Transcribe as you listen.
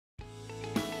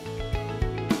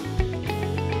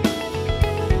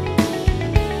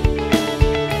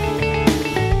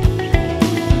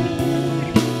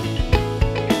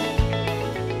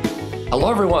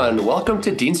everyone. Welcome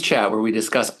to Dean's Chat, where we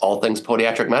discuss all things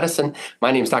podiatric medicine.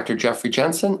 My name is Dr. Jeffrey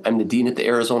Jensen. I'm the Dean at the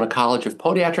Arizona College of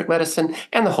Podiatric Medicine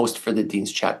and the host for the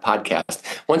Dean's Chat podcast.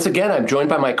 Once again, I'm joined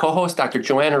by my co-host, Dr.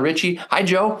 Johanna Richey. Hi,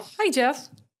 Joe. Hi, Jeff.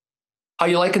 How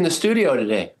you liking the studio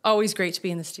today? Always great to be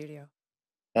in the studio.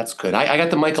 That's good. I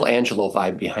got the Michelangelo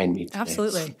vibe behind me today.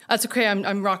 Absolutely. That's okay.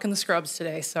 I'm rocking the scrubs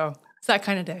today, so it's that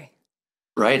kind of day.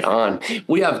 Right on.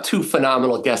 We have two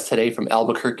phenomenal guests today from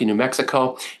Albuquerque, New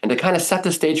Mexico. And to kind of set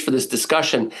the stage for this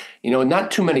discussion,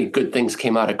 not too many good things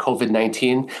came out of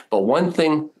COVID-19, but one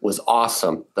thing was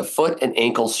awesome: the Foot and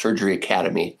Ankle Surgery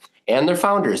Academy and their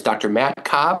founders, Dr. Matt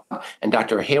Cobb and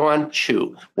Dr. Haywan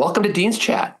Chiu. Welcome to Dean's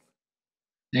Chat.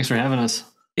 Thanks for having us.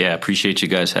 Yeah, appreciate you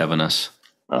guys having us.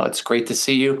 It's great to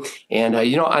see you. And,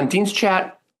 on Dean's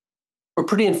Chat, we're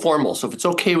pretty informal. So if it's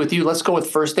okay with you, let's go with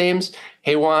first names: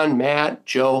 Haywan, Matt,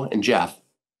 Joe, and Jeff.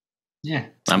 Yeah.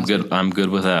 I'm good. I'm good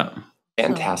with that.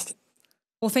 Fantastic.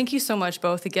 Well, thank you so much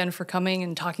both again for coming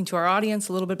and talking to our audience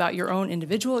a little bit about your own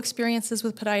individual experiences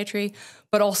with podiatry,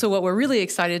 but also what we're really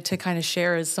excited to kind of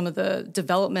share is some of the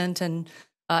development and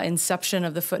inception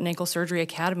of the Foot and Ankle Surgery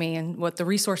Academy and what the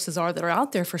resources are that are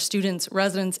out there for students,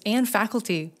 residents, and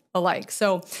faculty alike.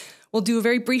 So we'll do a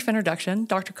very brief introduction.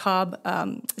 Dr. Cobb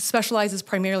specializes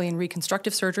primarily in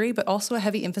reconstructive surgery, but also a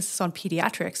heavy emphasis on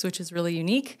pediatrics, which is really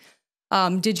unique.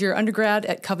 Did your undergrad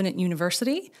at Covenant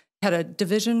University, had a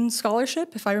division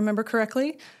scholarship, if I remember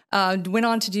correctly. Went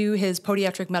on to do his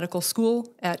podiatric medical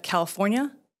school at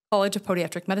California College of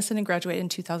Podiatric Medicine and graduated in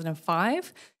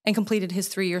 2005 and completed his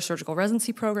 3-year surgical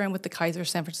residency program with the Kaiser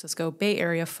San Francisco Bay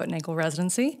Area Foot and Ankle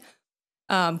Residency.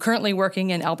 Currently working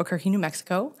in Albuquerque, New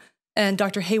Mexico. And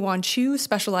Dr. Haywan Chiu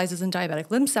specializes in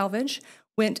diabetic limb salvage,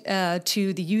 went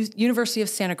to the University of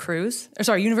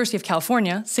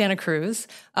California, Santa Cruz,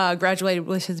 graduated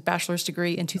with his bachelor's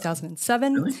degree in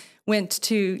 2007, Really? Went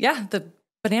to, the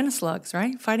banana slugs,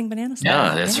 right? Fighting banana slugs.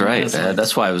 Yeah, that's right.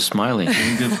 That's why I was smiling.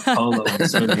 Good polo. Got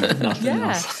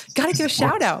to give a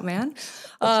shout out, man.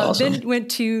 Awesome. Then went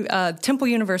to Temple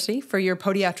University for your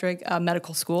podiatric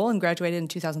medical school and graduated in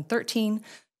 2013.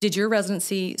 Did your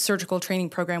residency surgical training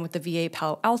program with the VA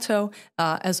Palo Alto,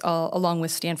 along with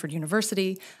Stanford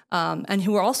University, and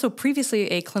who were also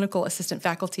previously a clinical assistant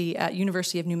faculty at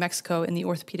University of New Mexico in the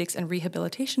Orthopedics and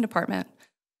Rehabilitation Department.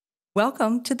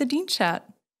 Welcome to the Dean Chat.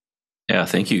 Yeah,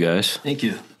 thank you guys. Thank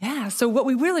you. Yeah, so what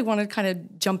we really want to kind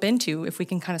of jump into, if we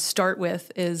can kind of start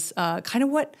with, is how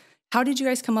did you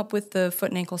guys come up with the Foot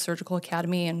and Ankle Surgical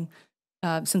Academy? And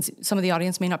since some of the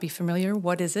audience may not be familiar,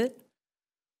 what is it?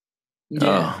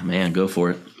 Yeah. Oh, man, go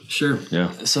for it. Sure.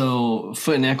 Yeah. So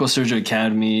Foot and Ankle Surgery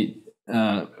Academy,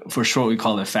 for short, we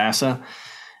call it FASA.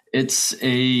 It's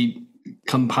a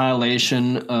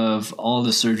compilation of all the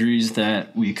surgeries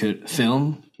that we could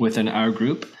film within our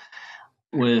group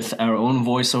with our own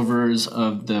voiceovers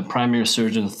of the primary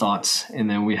surgeon's thoughts. And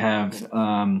then we have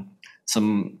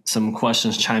some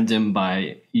questions chimed in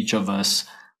by each of us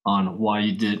on why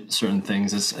you did certain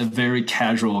things. It's a very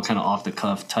casual, kind of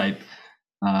off-the-cuff type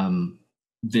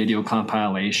video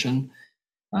compilation.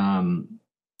 And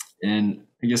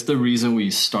I guess the reason we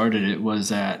started it was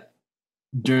that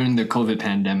during the COVID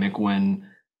pandemic, when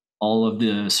all of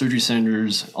the surgery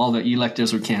centers, all the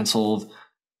electives were canceled,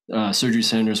 surgery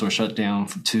centers were shut down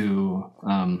to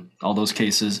all those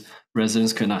cases.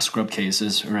 Residents could not scrub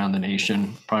cases around the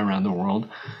nation, probably around the world.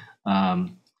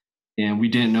 And we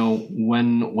didn't know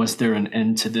when was there an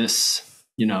end to this,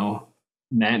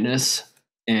 madness,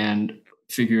 and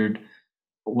figured,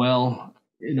 well,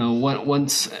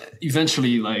 once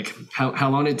eventually, like how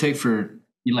long did it take for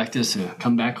electives to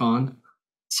come back on?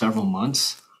 Several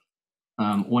months.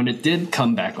 When it did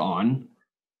come back on,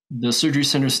 the surgery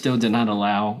center still did not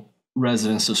allow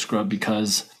residents to scrub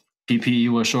because PPE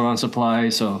was short on supply.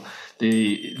 So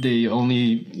they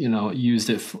only, used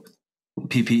it for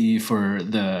PPE for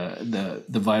the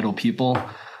vital people.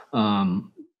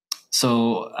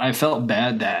 So I felt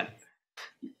bad that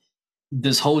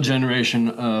this whole generation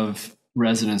of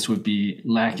residents would be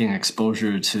lacking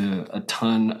exposure to a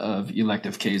ton of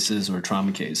elective cases or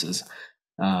trauma cases.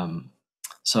 And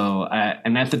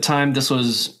at the time, this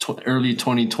was early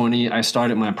 2020. I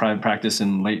started my private practice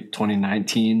in late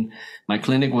 2019. My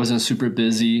clinic wasn't super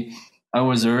busy. I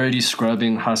was already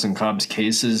scrubbing Haas and Cobb's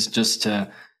cases just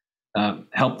to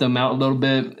help them out a little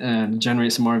bit and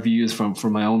generate some more views for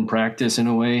my own practice in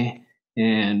a way.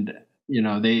 And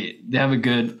they have a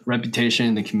good reputation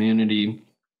in the community.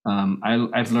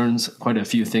 I've learned quite a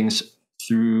few things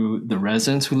through the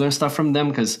residents who learn stuff from them,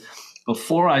 because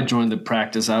before I joined the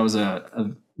practice, I was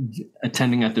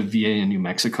attending at the VA in New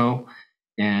Mexico.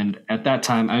 And at that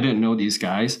time, I didn't know these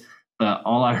guys, But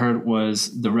all I heard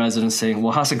was the residents saying,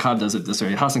 well, Hassan Cobb does it this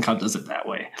way. Hassan Cobb does it that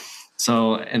way.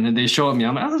 So, and then they showed me,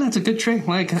 I'm like, oh, that's a good trick.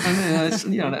 Like, I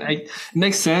mean, it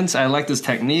makes sense. I like this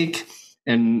technique.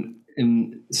 And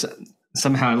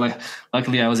somehow,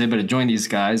 luckily I was able to join these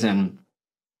guys. And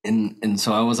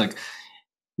so I was like,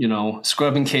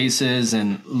 scrubbing cases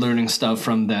and learning stuff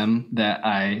from them that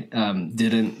I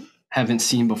haven't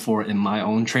seen before in my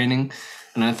own training.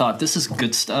 And I thought, this is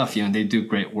good stuff. They do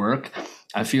great work.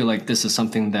 I feel like this is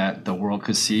something that the world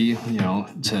could see,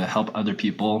 to help other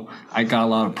people. I got a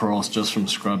lot of pearls just from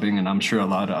scrubbing, and I'm sure a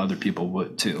lot of other people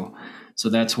would too. So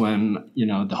that's when,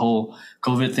 the whole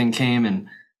COVID thing came, and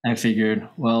I figured,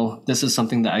 well, this is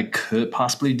something that I could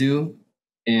possibly do.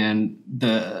 And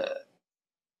the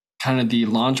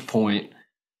launch point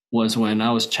was when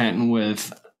I was chatting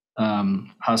with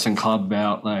Hassan Cobb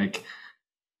about, like,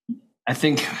 I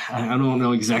think, I don't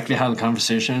know exactly how the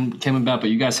conversation came about, but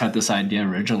you guys had this idea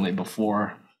originally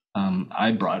before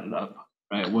I brought it up,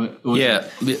 right?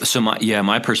 So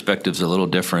my perspective's a little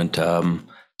different.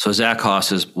 So Zach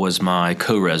Haas was my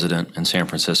co-resident in San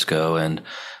Francisco, and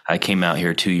I came out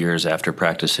here 2 years after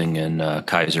practicing in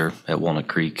Kaiser at Walnut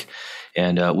Creek.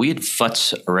 And we had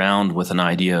futzed around with an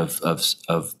idea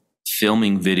of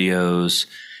filming videos.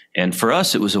 And for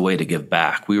us, it was a way to give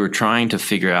back. We were trying to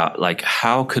figure out, like,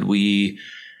 how could we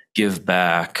give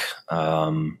back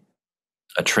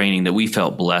a training that we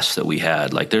felt blessed that we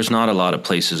had. Like, there's not a lot of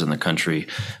places in the country,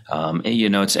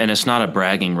 it's not a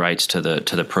bragging rights to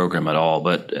the program at all,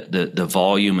 but the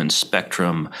volume and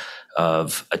spectrum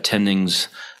of attendings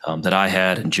that I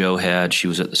had and Joe had. She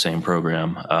was at the same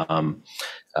program.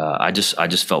 I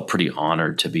just felt pretty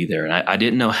honored to be there, and I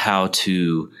didn't know how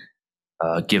to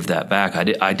give that back.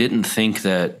 I didn't think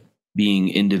that being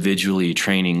individually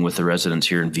training with the residents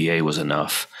here in VA was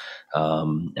enough.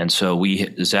 And so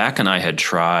Zach and I had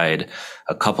tried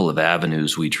a couple of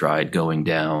avenues. We tried going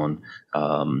down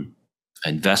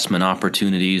investment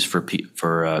opportunities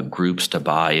for groups to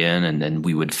buy in, and then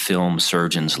we would film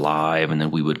surgeons live, and then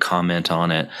we would comment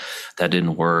on it. That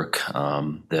didn't work.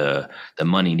 The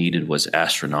money needed was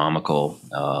astronomical.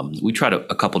 We tried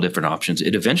a couple different options.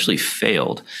 It eventually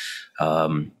failed.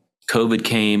 COVID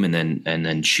came, and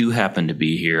then Chiu happened to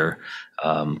be here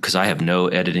because I have no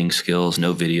editing skills,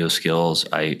 no video skills.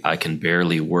 I can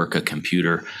barely work a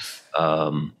computer,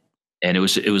 and it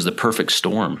was the perfect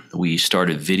storm. We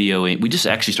started videoing. We just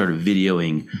actually started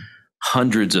videoing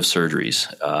hundreds of surgeries,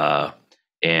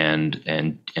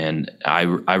 and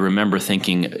I remember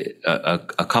thinking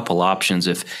a couple options.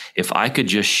 If I could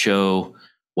just show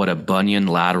what a bunion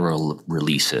lateral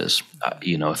release is,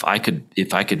 if I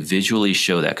could visually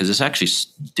show that, because it's actually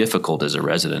difficult as a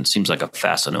resident. It seems like a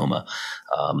fascinoma.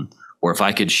 Or if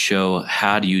I could show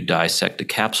how do you dissect a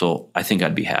capsule, I think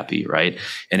I'd be happy, right?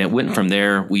 And it went from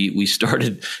there. We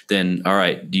started then, all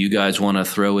right, do you guys want to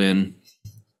throw in,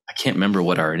 I can't remember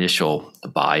what our initial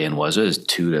buy-in was. It was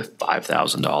 $2,000 to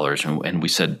 $5,000. And we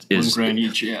said, $1,000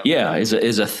 each, is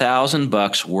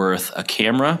 $1,000 worth a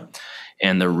camera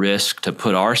and the risk to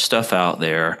put our stuff out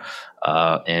there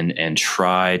and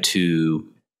try to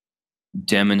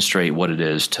demonstrate what it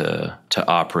is to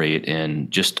operate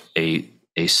in just a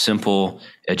simple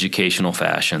educational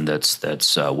fashion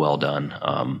that's well done,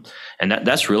 and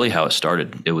that's really how it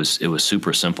started. It was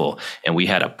super simple, and we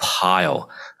had a pile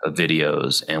of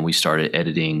videos, and we started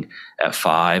editing at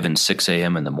 5 and 6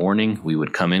 a.m. in the morning. We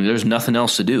would come in. There's nothing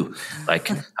else to do.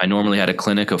 Like, I normally had a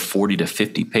clinic of 40 to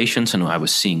 50 patients, and I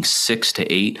was seeing 6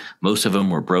 to 8. Most of them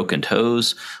were broken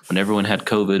toes. When everyone had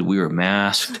COVID, we were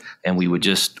masked, and we would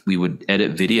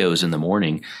edit videos in the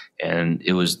morning, and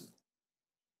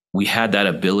we had that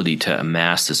ability to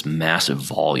amass this massive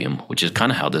volume, which is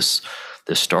kind of how this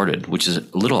started, which is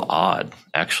a little odd,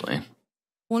 actually.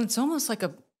 Well, it's almost like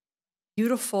a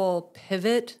beautiful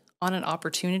pivot on an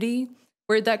opportunity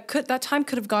where that time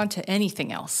could have gone to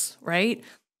anything else, right?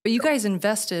 But you guys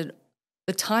invested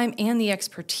the time and the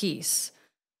expertise,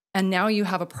 and now you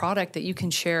have a product that you can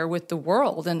share with the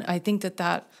world. And I think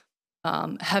that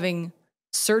having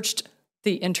searched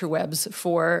the interwebs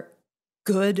for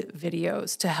good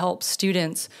videos to help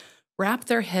students wrap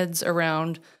their heads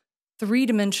around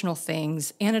three-dimensional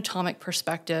things, anatomic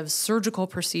perspectives, surgical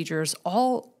procedures,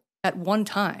 all at one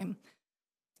time,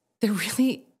 there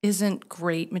really isn't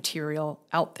great material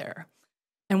out there.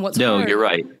 And you're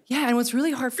right. Yeah, and what's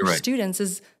really hard for students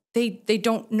is they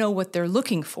don't know what they're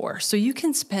looking for. So you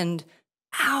can spend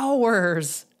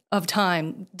hours of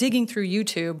time digging through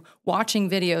YouTube, watching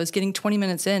videos, getting 20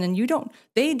 minutes in, and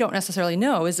they don't necessarily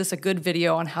know, is this a good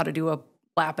video on how to do a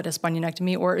Lapidus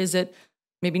bunionectomy, or is it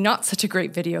maybe not such a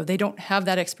great video? They don't have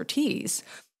that expertise.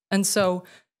 And so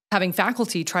having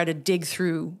faculty try to dig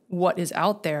through what is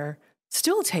out there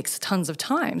still takes tons of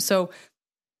time. So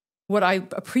what I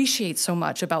appreciate so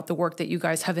much about the work that you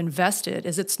guys have invested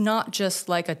is it's not just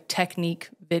like a technique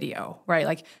video, right?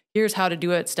 Like, here's how to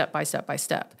do it step by step by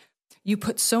step. You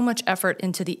put so much effort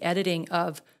into the editing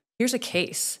of, here's a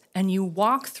case, and you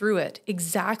walk through it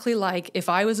exactly like if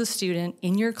I was a student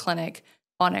in your clinic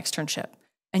on externship.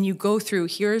 And you go through,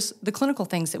 here's the clinical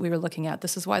things that we were looking at.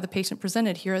 This is why the patient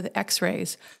presented. Here are the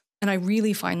x-rays. And I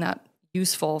really find that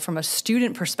useful from a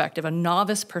student perspective, a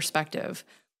novice perspective.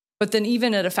 But then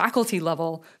even at a faculty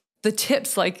level, the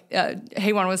tips, like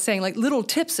Haywan was saying, like little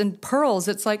tips and pearls,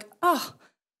 it's like, oh,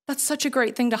 that's such a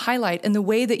great thing to highlight. And the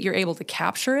way that you're able to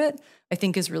capture it, I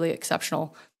think is really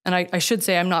exceptional. And I should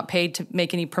say I'm not paid to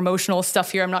make any promotional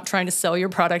stuff here. I'm not trying to sell your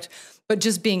product, but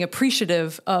just being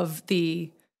appreciative of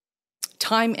the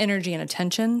time, energy, and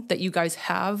attention that you guys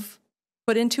have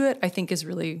put into it, I think is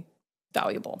really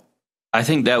valuable. I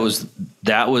think that was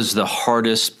the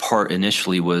hardest part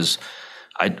initially was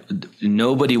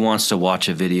nobody wants to watch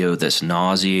a video that's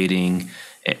nauseating,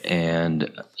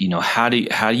 and how do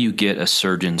you get a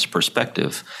surgeon's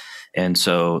perspective? And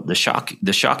so the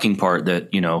shocking part that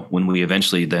when we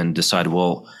eventually then decided,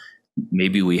 well,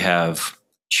 maybe we have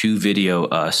Chiu video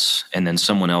us and then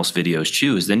someone else videos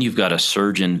Chiu, is then you've got a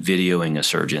surgeon videoing a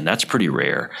surgeon. That's pretty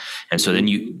rare. And so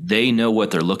then they know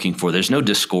what they're looking for. There's no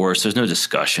discourse. There's no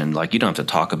discussion. Like, you don't have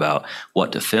to talk about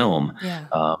what to film.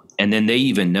 Yeah. And then they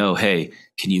even know, hey,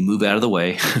 can you move out of the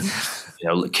way?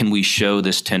 Can we show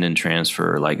this tendon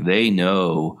transfer? Like, they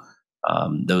know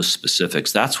those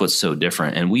specifics. That's what's so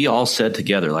different. And we all said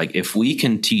together, like, if we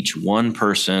can teach one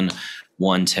person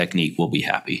one technique, we'll be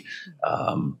happy.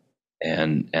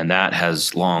 And that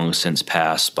has long since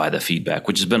passed by the feedback,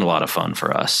 which has been a lot of fun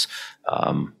for us.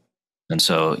 And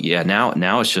so, yeah,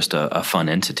 now it's just a fun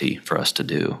entity for us to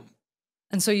do.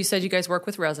 And so you said you guys work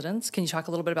with residents. Can you talk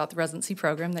a little bit about the residency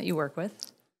program that you work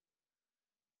with?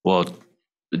 Well,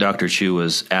 Dr. Chiu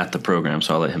was at the program,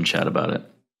 so I'll let him chat about it.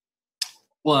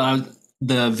 Well,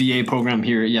 the VA program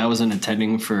here, I wasn't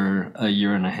attending for a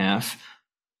year and a half.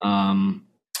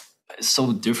 It's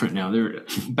so different now.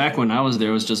 Back when I was there,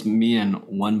 it was just me and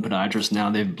one podiatrist. Now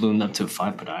they've bloomed up to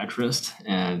 5 podiatrists,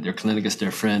 and their clinic is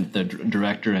different. The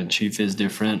director and chief is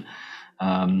different.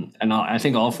 And I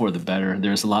think all for the better.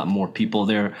 There's a lot more people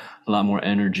there, a lot more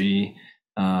energy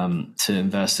to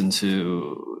invest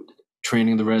into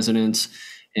training the residents.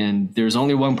 And there's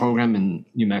only one program in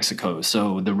New Mexico.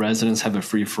 So the residents have a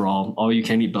free-for-all,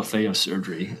 all-you-can-eat buffet of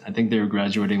surgery. I think they're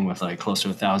graduating with like close to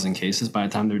 1,000 cases by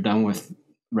the time they're done with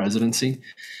residency,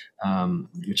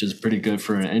 which is pretty good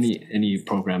for any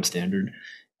program standard.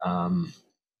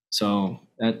 So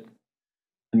that,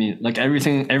 I mean, like every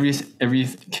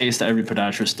case that every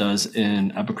podiatrist does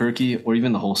in Albuquerque or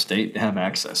even the whole state, they have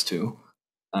access to.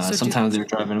 Sometimes they're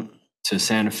driving to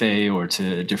Santa Fe or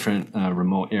to different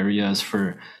remote areas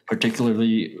for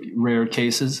particularly rare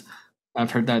cases.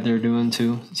 I've heard that they're doing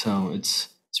too. So it's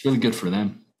really good for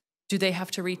them. Do they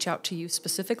have to reach out to you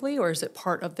specifically, or is it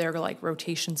part of their like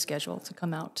rotation schedule to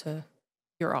come out to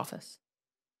your office?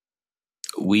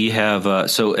 We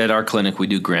have, so at our clinic, we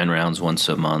do grand rounds once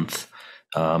a month.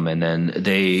 And then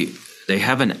they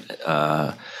have an,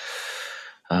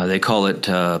 they call it,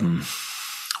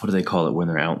 what do they call it when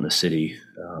they're out in the city?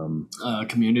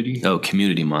 Community. Oh,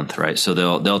 community month, right? So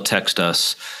they'll text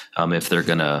us if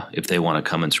they want to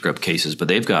come and script cases, but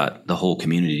they've got the whole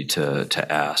community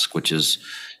to ask, which is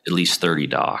at least 30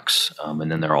 docs,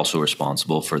 and then they're also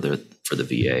responsible for the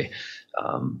VA.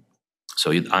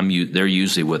 So they're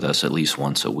usually with us at least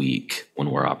once a week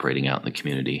when we're operating out in the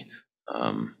community,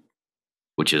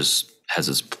 which has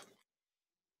its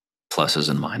pluses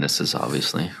and minuses,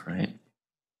 obviously, right?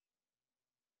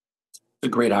 A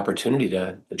great opportunity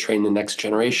to train the next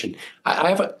generation.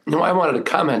 I wanted to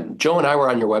comment. Joe and I were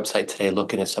on your website today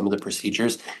looking at some of the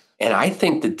procedures, and I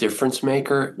think the difference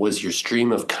maker was your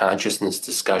stream of consciousness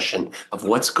discussion of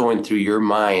what's going through your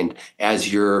mind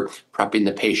as you're prepping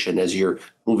the patient, as you're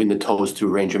moving the toes through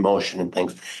range of motion and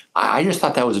things. I just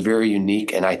thought that was very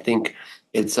unique, and I think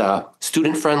it's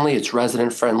student friendly, it's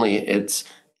resident friendly, it's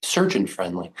surgeon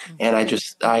friendly, and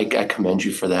I commend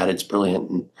you for that. It's brilliant.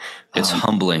 And, it's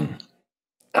humbling.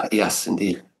 Yes,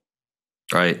 indeed.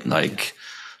 Right. Like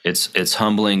it's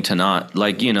humbling to not,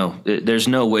 like, there's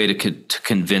no way to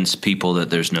convince people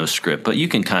that there's no script, but you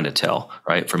can kind of tell,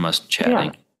 right, from us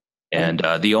chatting. Yeah.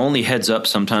 And the only heads up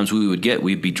sometimes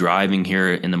we'd be driving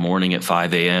here in the morning at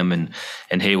 5 a.m. and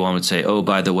Haywan would say, oh,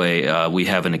 by the way, we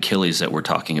have an Achilles that we're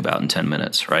talking about in 10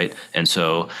 minutes. Right. And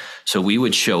so we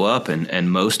would show up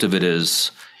and most of it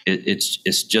is,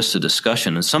 it's just a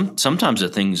discussion. And sometimes the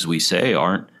things we say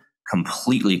aren't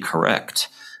completely correct.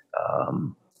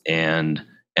 And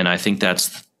I think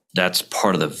that's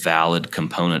part of the valid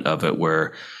component of it,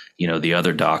 where, the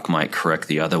other doc might correct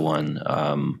the other one.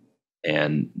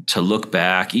 And to look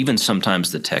back, even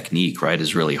sometimes the technique, right,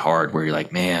 is really hard, where you're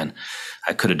like, man,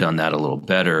 I could have done that a little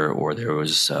better, or there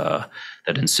was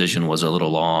that incision was a little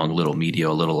long, a little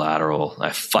medial, a little lateral. I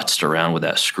futzed around with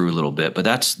that screw a little bit, but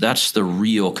that's the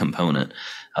real component.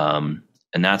 And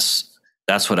that's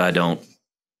what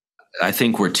I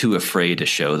think we're too afraid to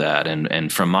show that.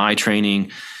 And from my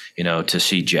training, to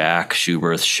see Jack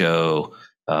Schuberth show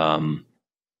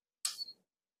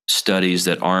studies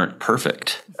that aren't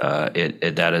perfect,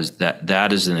 that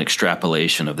is an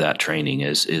extrapolation of that training.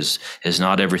 Is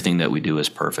not everything that we do is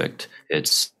perfect.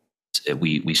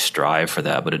 We strive for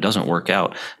that, but it doesn't work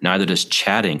out. Neither does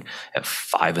chatting at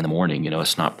 5 a.m.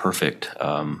 It's not perfect,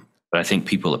 but I think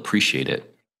people appreciate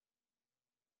it.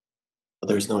 Well,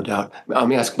 there's no doubt. Let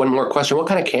me ask one more question. What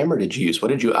kind of camera did you use? What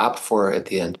did you opt for at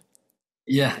the end?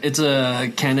 Yeah, it's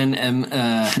a Canon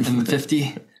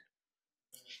M50.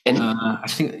 And I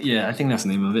think that's the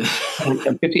name of it.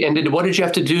 M50. And what did you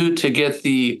have to do to get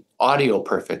the audio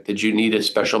perfect? Did you need a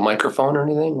special microphone or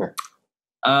anything? Or?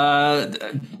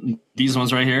 These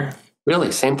ones right here.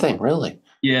 Really, same thing. Really.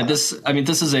 Yeah, this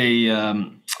is a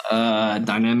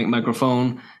dynamic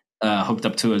microphone hooked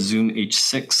up to a Zoom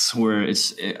H6, where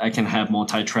I can have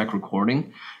multi-track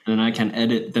recording, and then I can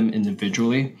edit them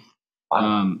individually.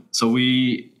 Wow. So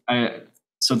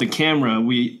the camera,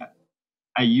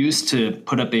 I used to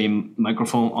put up a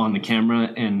microphone on the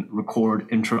camera and record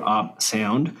intra-op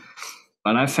sound,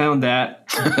 but I found that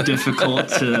difficult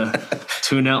to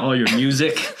tune out all your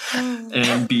music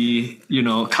and be,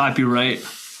 copyright,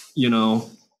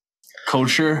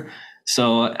 kosher.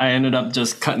 So I ended up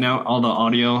just cutting out all the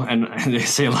audio, and they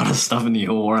say a lot of stuff in the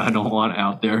OR I don't want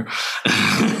out there.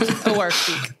 OR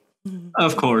speak.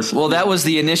 Of course. Well, that was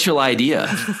the initial idea,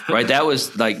 right? That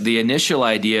was like the initial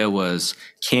idea was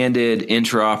candid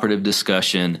intraoperative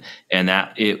discussion, and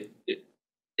that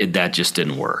that just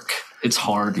didn't work. It's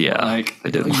hard. Yeah,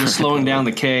 you're slowing down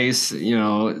the case,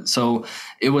 so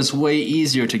it was way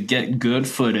easier to get good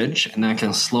footage, and I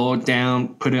can slow it down,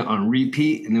 put it on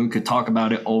repeat, and then we could talk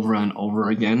about it over and over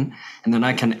again, and then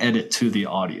I can edit to the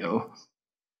audio.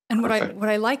 And what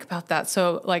I like about that,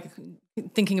 so like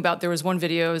thinking about, there was one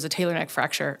video, it was a talar neck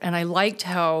fracture, and I liked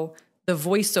how the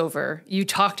voiceover, you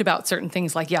talked about certain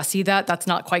things like, yeah, see that's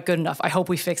not quite good enough. I hope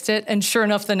we fixed it. And sure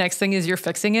enough, the next thing is you're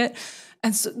fixing it.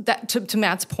 And so that, to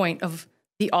Matt's point of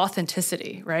the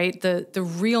authenticity, right? The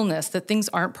realness that things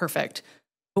aren't perfect,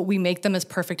 but we make them as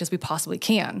perfect as we possibly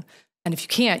can. And if you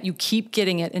can't, you keep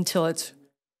getting it until it's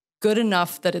good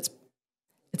enough that it's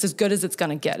as good as it's going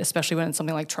to get, especially when it's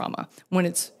something like trauma. When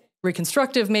it's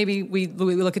reconstructive, maybe we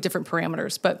look at different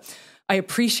parameters. But I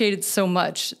appreciated so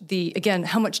much again,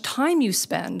 how much time you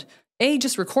spend, A,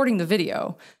 just recording the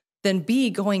video, then B,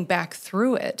 going back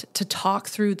through it to talk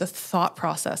through the thought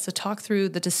process, to talk through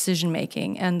the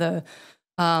decision-making and the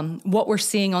what we're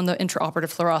seeing on the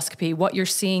intraoperative fluoroscopy, what you're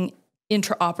seeing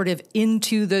intraoperative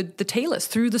into the talus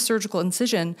through the surgical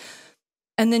incision.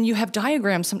 And then you have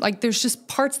diagrams, like there's just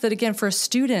parts that, again, for a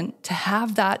student to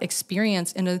have that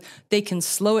experience they can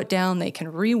slow it down, they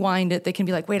can rewind it, they can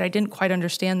be like, wait, I didn't quite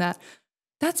understand that.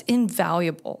 That's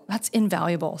invaluable. That's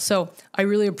invaluable. So I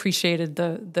really appreciated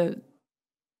the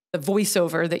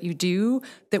voiceover that you do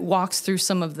that walks through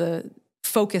some of the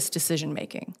focused decision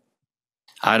making.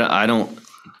 I don't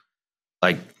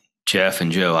like Jeff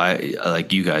and Joe. I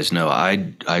like you guys know.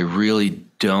 I really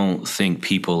don't think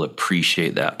people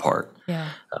appreciate that part. Yeah.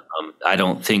 I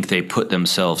don't think they put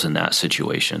themselves in that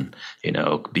situation,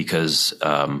 because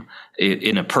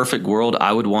in a perfect world,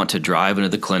 I would want to drive into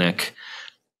the clinic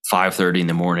 5:30 in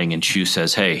the morning and Chiu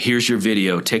says, hey, here's your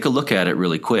video. Take a look at it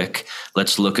really quick.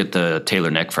 Let's look at the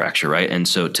talar neck fracture, right? And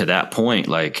so to that point,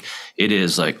 like it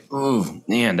is like, oh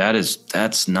man,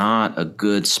 that's not a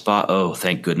good spot. Oh,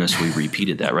 thank goodness we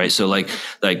repeated that, right? So like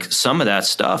some of that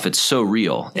stuff, it's so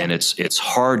real and it's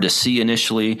hard to see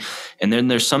initially. And then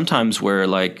there's sometimes where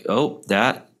like, oh,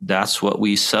 that's what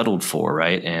we settled for,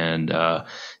 right? And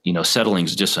settling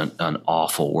is just an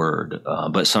awful word,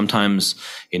 but sometimes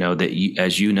as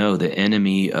the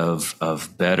enemy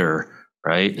of better,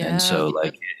 right? Yeah. And so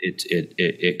like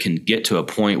it can get to a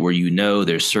point where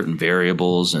there's certain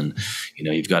variables, and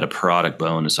you've got a parodic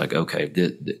bone. It's like, okay,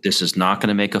 this is not going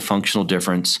to make a functional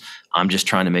difference. I'm just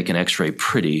trying to make an X-ray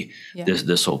pretty. Yeah.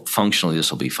 This will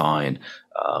be fine.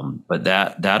 But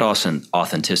that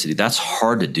authenticity, that's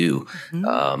hard to do.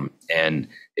 Mm-hmm. And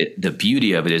the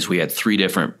beauty of it is we had 3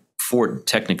 different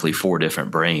technically four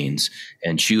different brains,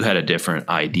 and Chiu had a different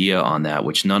idea on that,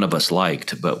 which none of us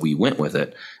liked, but we went with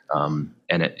it, and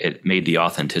it made the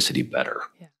authenticity better.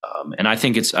 Yeah. And I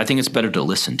think it's better to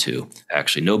listen to.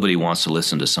 Actually, nobody wants to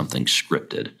listen to something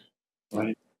scripted.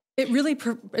 Right.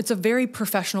 It's a very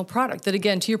professional product that,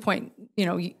 again, to your point,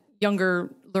 younger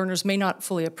learners may not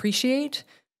fully appreciate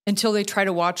until they try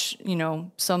to watch,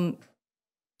 some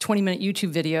 20-minute YouTube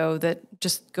video that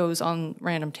just goes on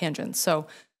random tangents. So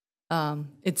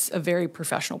it's a very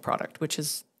professional product, which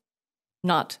is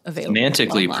not available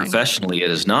Semantically, online. Professionally,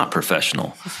 it is not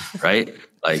professional, right?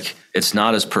 Like, it's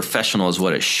not as professional as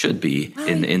what it should be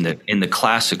in the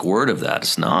classic word of that.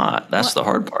 It's not. That's the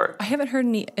hard part. I haven't heard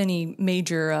any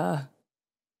major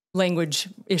language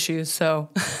issues, so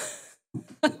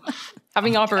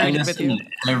having operated with you.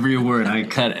 Every word, I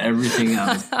cut everything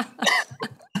out.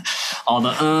 All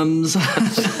the ums.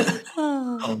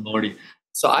 Oh, Lordy.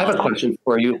 So I have a question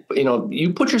for you.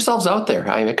 You put yourselves out there.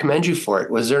 I commend you for it.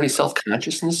 Was there any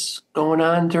self-consciousness going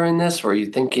on during this? Were you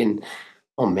thinking,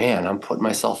 oh man, I'm putting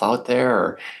myself out there,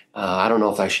 or I don't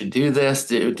know if I should do this?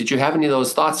 Did you have any of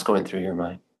those thoughts going through your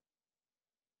mind?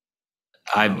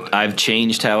 I've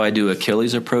changed how I do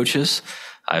Achilles approaches.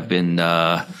 I've been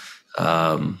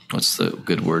what's the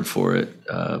good word for it?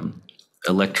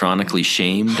 Electronically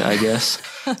shamed, I guess.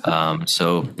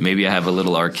 So maybe I have a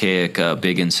little archaic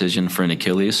big incision for an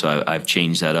Achilles, so I've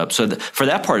changed that up. So for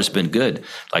that part, it's been good.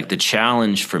 Like, the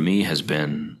challenge for me has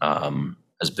been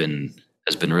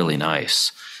really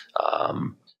nice,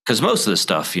 because most of the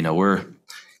stuff,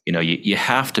 you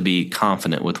have to be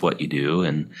confident with what you do,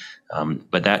 and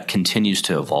but that continues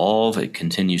to evolve. It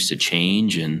continues to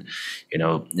change, and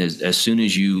as soon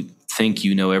as you think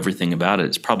you know everything about it,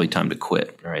 it's probably time to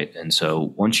quit, right? And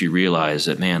so once you realize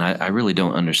that, man, I really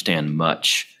don't understand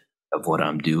much of what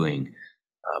I'm doing,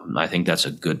 I think that's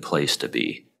a good place to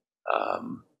be.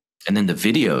 And then the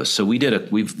videos. So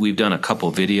we've done a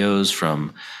couple videos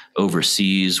from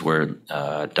overseas where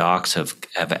docs have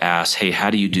asked, hey, how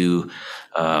do you do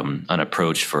an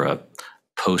approach for a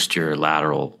posterior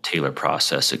lateral talar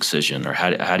process excision, or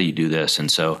how do you do this?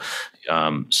 And so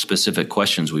specific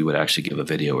questions, we would actually give a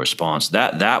video response.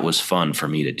 That was fun for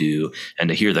me to do, and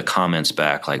to hear the comments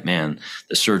back, like, man,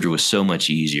 the surgery was so much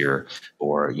easier,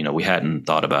 or we hadn't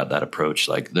thought about that approach.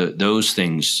 Like, those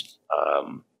things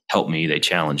help me. They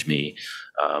challenge me.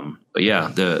 But yeah,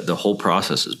 the whole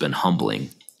process has been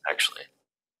humbling, actually.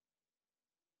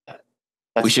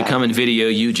 We should come and video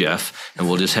you, Jeff, and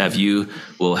we'll just have you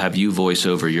voice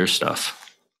over your stuff.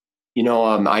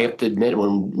 I have to admit,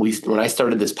 when I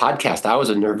started this podcast, I was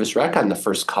a nervous wreck on the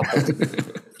first couple.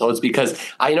 So it's because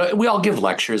we all give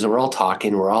lectures and we're all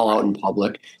talking, we're all out in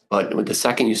public. But with the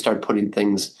second you start putting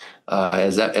things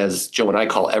as Joe and I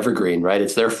call evergreen, right?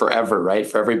 It's there forever, right?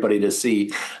 For everybody to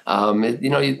see.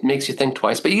 It makes you think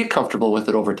twice, but you get comfortable with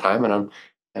it over time.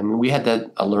 And we had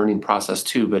a learning process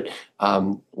too, but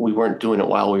we weren't doing it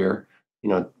while we were,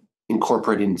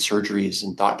 incorporating surgeries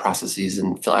and thought processes.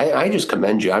 And I just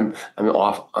commend you. I'm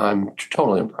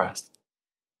totally impressed.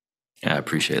 Yeah, I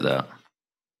appreciate that.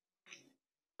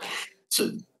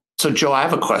 So Joe, I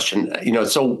have a question.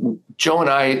 So Joe and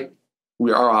I,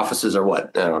 our offices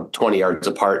are 20 yards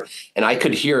apart, and I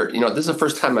could hear. This is the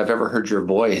first time I've ever heard your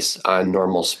voice on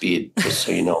normal speed. Just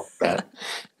so you know, Matt.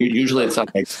 Usually it's on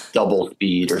like double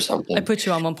speed or something. I put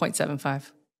you on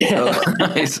 1.75. Oh,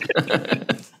 nice.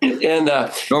 And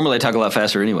normally I talk a lot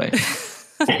faster anyway.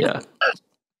 Yeah.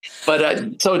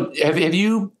 But so have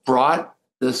you brought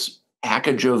this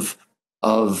package of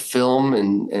film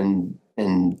and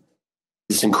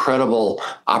this incredible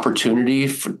opportunity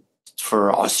for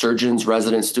surgeons,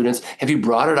 residents, students? Have you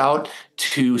brought it out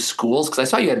to schools? Because I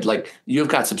saw you've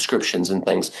got subscriptions and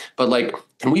things, but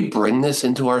can we bring this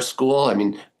into our school? I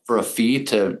mean, for a fee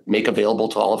to make available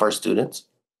to all of our students?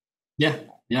 Yeah,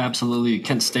 absolutely.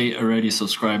 Kent State already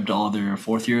subscribed all their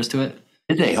fourth years to it.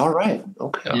 Did they? All right.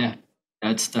 Okay. Yeah,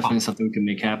 that's definitely something we can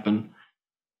make happen.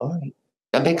 All right.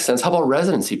 That makes sense. How about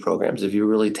residency programs? Have you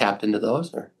really tapped into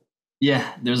those? Or?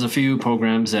 Yeah, there's a few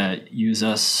programs that use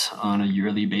us on a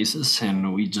yearly basis,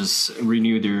 and we just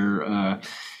renew their,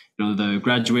 the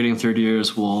graduating third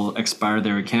years will expire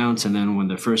their accounts, and then when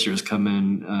the first years come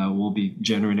in, we'll be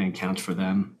generating accounts for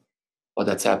them. Well,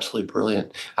 that's absolutely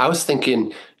brilliant. I was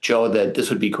thinking, Joe, that this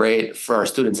would be great for our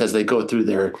students as they go through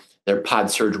their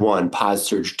PodSurge 1,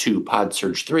 PodSurge 2,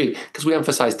 PodSurge 3, because we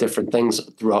emphasize different things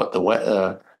throughout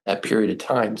that period of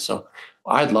time. So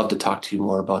I'd love to talk to you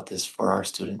more about this for our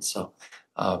students. So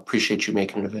appreciate you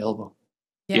making it available.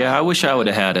 Yeah, I wish I would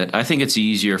have had it. I think it's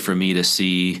easier for me to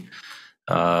see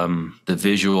the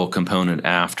visual component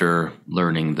after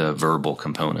learning the verbal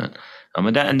component.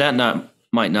 And that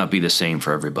might not be the same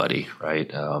for everybody,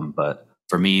 right? But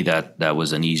for me, that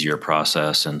was an easier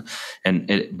process,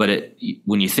 but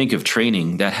when you think of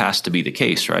training, that has to be the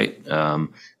case, right?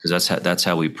 Because that's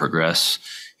how we progress.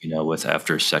 With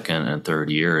after second and third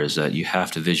year, is that you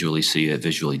have to visually see it,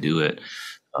 visually do it.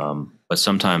 But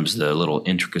sometimes the little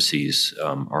intricacies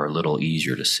are a little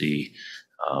easier to see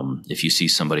if you see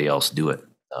somebody else do it,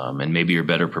 and maybe you're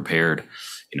better prepared,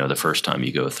 the first time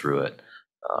you go through it.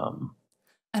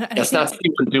 It's not see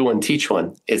one, do one, teach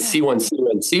one. It's see one, see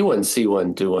one, see one, see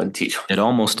one, do one, teach one. It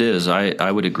almost is.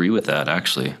 I would agree with that,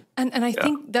 actually. And I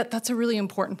think that's a really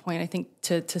important point, I think,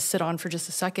 to sit on for just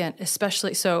a second,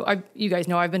 especially. So you guys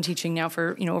know I've been teaching now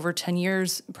for, over 10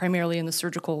 years, primarily in the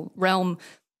surgical realm.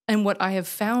 And what I have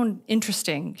found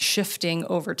interesting, shifting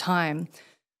over time,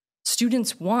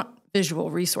 students want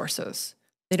visual resources.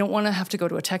 They don't want to have to go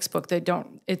to a textbook.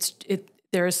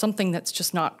 There is something that's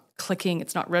just not clicking.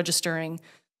 It's not registering.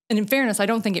 And in fairness, I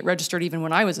don't think it registered even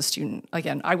when I was a student.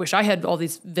 Again, I wish I had all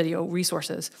these video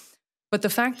resources. But the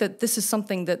fact that this is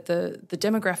something that the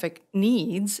demographic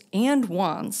needs and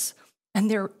wants, and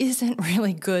there isn't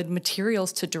really good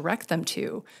materials to direct them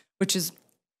to, which is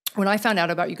when I found out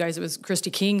about you guys, it was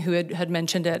Christy King who had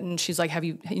mentioned it, and she's like, have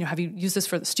you used this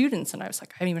for the students? And I was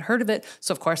like, I haven't even heard of it.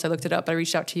 So of course I looked it up. I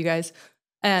reached out to you guys,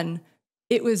 and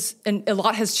a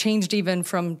lot has changed even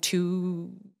from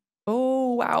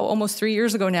almost 3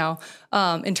 years ago now,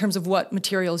 in terms of what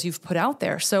materials you've put out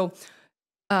there. So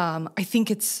I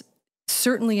think it's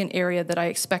certainly an area that I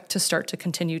expect to start to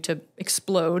continue to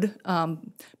explode. But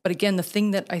again, the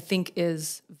thing that I think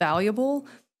is valuable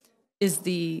is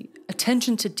the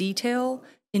attention to detail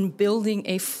in building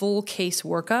a full case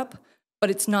workup, but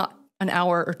it's not an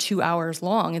hour or 2 hours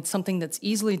long. It's something that's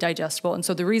easily digestible. And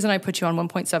so the reason I put you on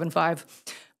 1.75,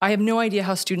 I have no idea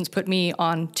how students put me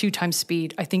on 2 times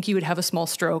speed. I think you would have a small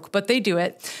stroke, but they do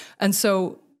it. And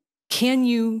so can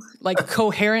you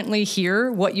coherently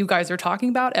hear what you guys are talking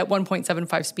about at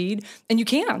 1.75 speed? And you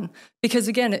can, because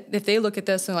again, if they look at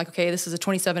this and okay, this is a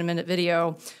 27-minute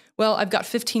video, well, I've got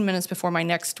 15 minutes before my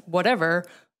next whatever.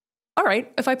 All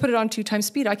right, if I put it on 2 times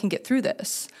speed, I can get through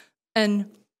this. And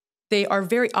they are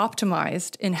very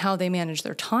optimized in how they manage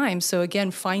their time. So again,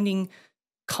 finding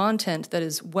content that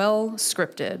is well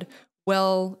scripted,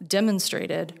 well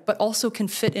demonstrated, but also can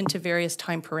fit into various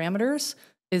time parameters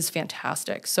is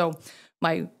fantastic. So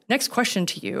my next question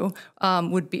to you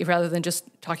would be, rather than just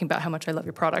talking about how much I love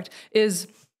your product, is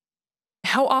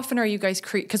how often are you guys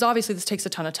because obviously this takes a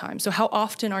ton of time. So how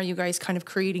often are you guys kind of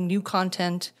creating new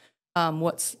content?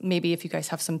 What's maybe if you guys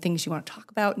have some things you want to talk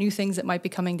about, new things that might be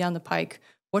coming down the pike,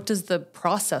 what does the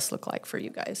process look like for you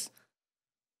guys?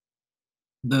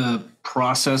 The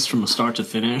process from start to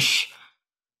finish,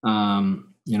 we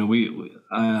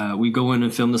go in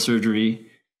and film the surgery.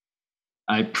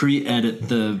 I pre-edit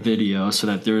the video so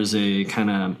that there is a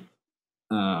kind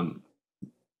of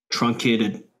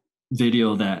truncated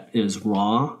video that is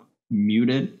raw,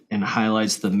 muted, and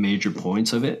highlights the major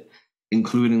points of it,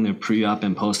 including the pre-op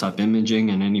and post-op imaging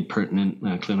and any pertinent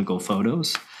clinical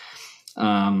photos.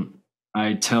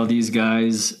 I tell these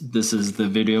guys, this is the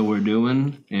video we're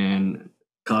doing, and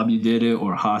Cobb, you did it,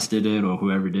 or Haas did it, or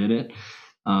whoever did it.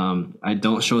 I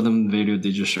don't show them the video,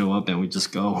 they just show up and we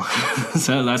just go.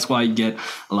 So that's why you get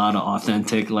a lot of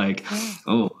authentic, I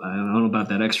don't know about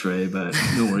that x-ray, but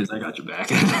no worries, I got your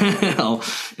back.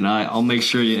 I'll make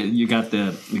sure you got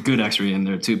the good x-ray in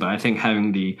there too. But I think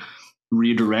having the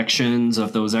redirections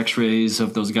of those x-rays,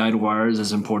 of those guide wires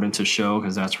is important to show,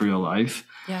 because that's real life.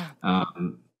 Yeah.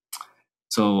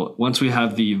 So once we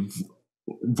have the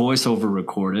voiceover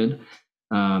recorded,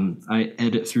 I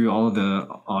edit through all of the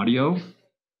audio,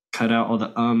 cut out all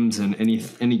the ums and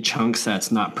any chunks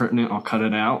that's not pertinent. I'll cut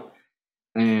it out,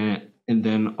 and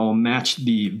then I'll match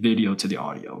the video to the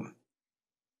audio.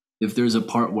 If there's a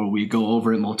part where we go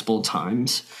over it multiple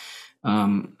times,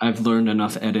 I've learned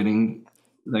enough editing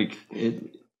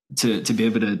to be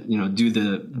able to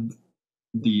do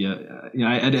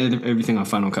I edit everything on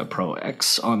Final Cut Pro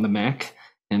X on the Mac.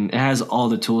 And it has all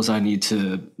the tools I need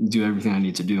to do everything I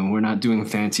need to do. And we're not doing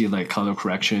fancy color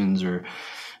corrections or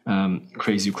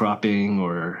crazy cropping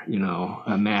or,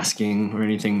 masking or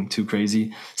anything too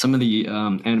crazy. Some of the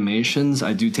animations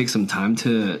I do take some time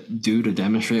to do to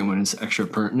demonstrate when it's extra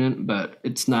pertinent, but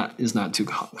it's not too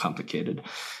complicated.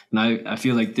 And I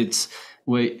feel like it's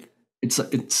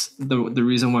the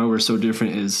reason why we're so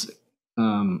different is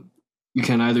you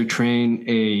can either train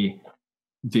a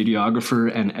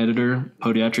videographer and editor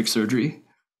podiatric surgery,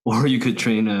 or you could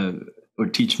train or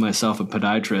teach myself, a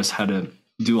podiatrist, how to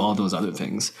do all those other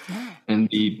things. Yeah. And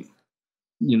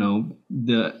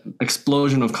the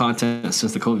explosion of content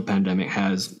since the COVID pandemic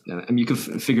has, you can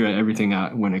figure everything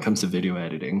out when it comes to video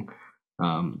editing.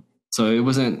 So it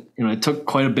wasn't, it took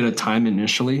quite a bit of time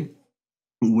initially,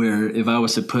 where if I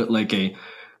was to put like a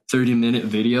 30-minute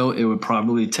video, it would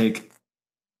probably take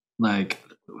like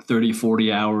 30,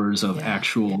 40 hours of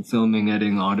actual filming,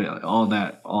 editing, all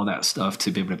that stuff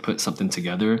to be able to put something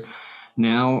together.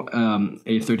 Now, a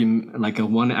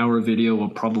 1 hour video will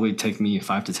probably take me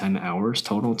 5 to 10 hours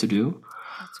total to do.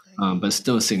 That's great. But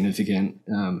still a significant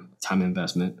time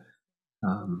investment.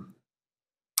 But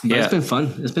it's been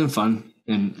fun. It's been fun.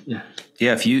 And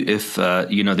if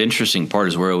the interesting part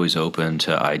is we're always open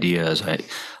to ideas.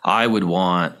 I would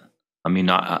want,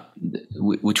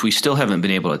 which we still haven't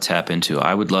been able to tap into.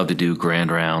 I would love to do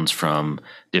grand rounds from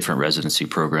different residency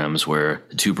programs where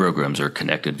the two programs are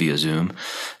connected via Zoom,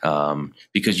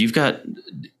 because you've got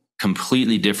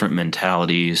completely different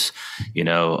mentalities,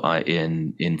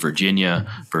 in Virginia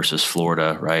versus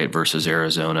Florida, right, versus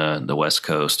Arizona, the West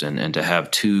Coast, and to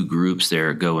have two groups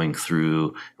there going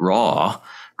through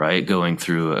going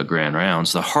through a grand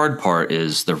rounds. The hard part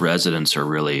is the residents are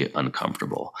really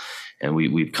uncomfortable. And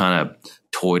we've kind of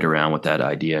toyed around with that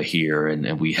idea here,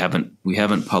 and we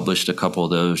haven't published a couple of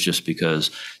those just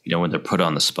because when they're put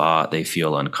on the spot, they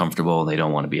feel uncomfortable and they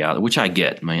don't want to be out, which I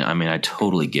get. I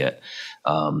totally get.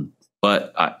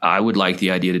 But I would like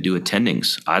the idea to do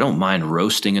attendings. I don't mind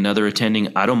roasting another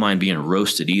attending. I don't mind being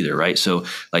roasted either, right? So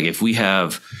like if we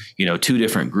have two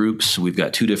different groups, we've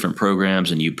got two different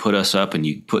programs, and you put us up and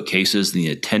you put cases, and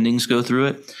the attendings go through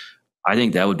it. I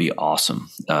think that would be awesome,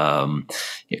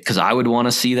 because I would want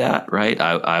to see that, right?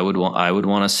 I would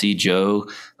want to see Joe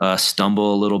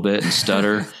stumble a little bit and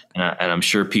stutter, and I'm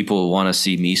sure people want to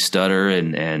see me stutter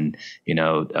and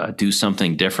do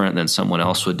something different than someone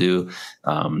else would do.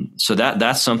 So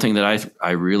that's something that I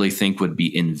really think would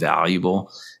be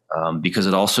invaluable, because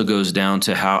it also goes down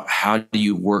to how do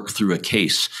you work through a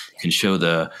case. You can show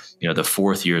the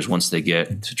fourth years, once they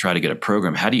get to try to get a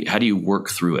program, how do you work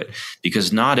through it?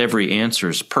 Because not every answer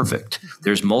is perfect.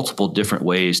 There's multiple different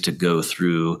ways to go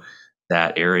through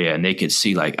that area, and they could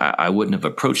see like, I wouldn't have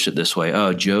approached it this way.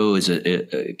 Oh, Joe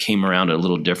came around a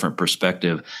little different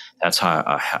perspective. That's how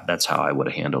I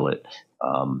would handle it.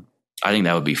 I think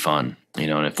that would be fun,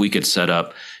 and if we could set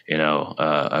up,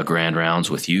 a grand rounds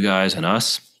with you guys and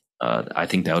us, I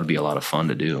think that would be a lot of fun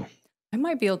to do. I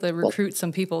might be able to recruit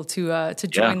some people to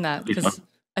join that, because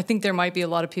I think there might be a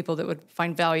lot of people that would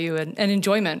find value and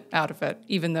enjoyment out of it,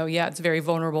 even though, it's very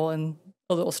vulnerable and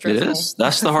a little stressful. It is.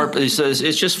 That's the hard part.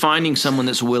 It's just finding someone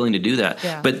that's willing to do that.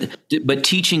 Yeah. But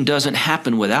teaching doesn't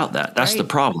happen without that. That's the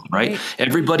problem, right?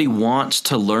 Everybody wants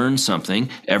to learn something.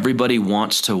 Everybody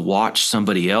wants to watch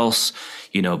somebody else,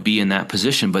 be in that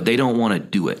position, but they don't want to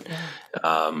do it. Yeah.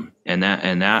 And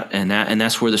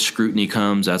that's where the scrutiny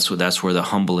comes. That's where the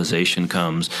humbleization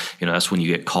comes. That's when you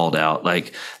get called out.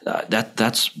 Like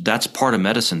that's part of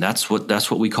medicine. That's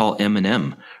what we call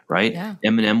M&M, right? Yeah.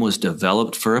 M&M was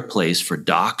developed for a place for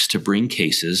docs to bring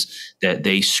cases that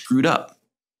they screwed up,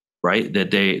 right?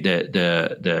 That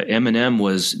the M&M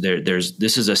was there.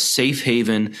 This is a safe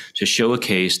haven to show a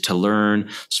case, to learn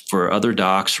for other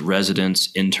docs, residents,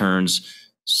 interns,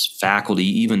 faculty,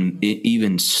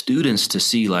 even students, to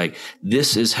see like,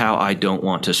 this is how I don't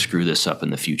want to screw this up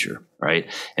in the future, right?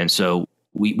 And so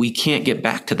we can't get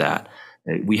back to that.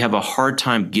 We have a hard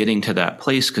time getting to that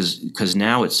place because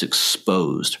now it's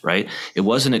exposed, right? It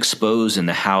wasn't exposed in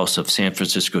the house of San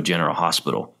Francisco General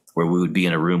Hospital, where we would be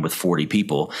in a room with 40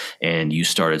 people and you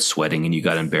started sweating and you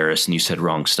got embarrassed and you said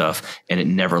wrong stuff and it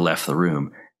never left the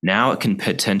room. Now it can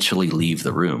potentially leave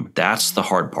the room. That's the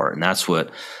hard part. And that's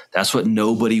what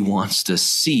nobody wants to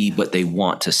see, but they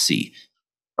want to see,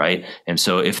 right? And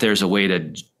so if there's a way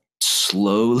to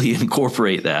slowly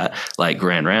incorporate that, like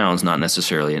grand rounds, not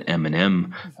necessarily an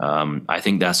M&M, I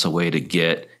think that's a way to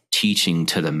get teaching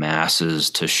to the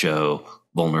masses, to show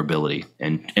vulnerability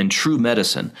and true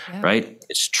medicine, right?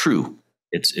 It's true.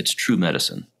 It's true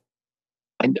medicine.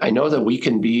 I know that we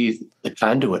can be the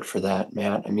conduit for that,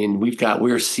 Matt.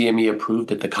 We're CME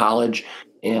approved at the college,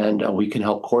 and we can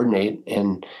help coordinate.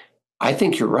 And I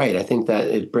think you're right. I think that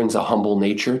it brings a humble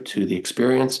nature to the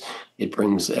experience. It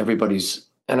brings everybody's,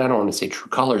 and I don't want to say true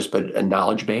colors, but a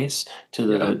knowledge base to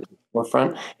the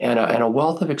forefront, and a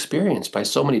wealth of experience by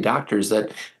so many doctors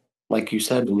that, like you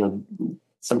said,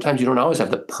 sometimes you don't always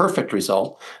have the perfect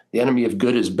result. The enemy of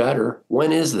good is better.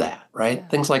 When is that, right? Yeah.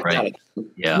 Things like that.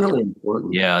 Yeah. Really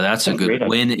important. Yeah, that's a good,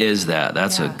 when is that?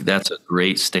 That's a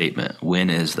great statement. When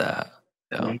is that?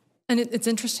 Yeah. And it's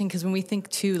interesting because when we think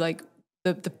too, like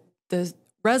the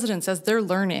residents, as they're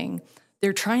learning,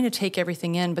 they're trying to take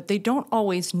everything in, but they don't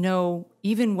always know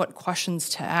even what questions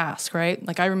to ask, right?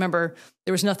 Like I remember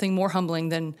there was nothing more humbling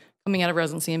than coming out of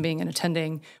residency and being an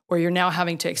attending where you're now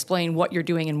having to explain what you're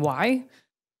doing and why.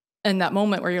 And that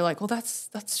moment where you're like, well, that's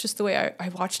just the way I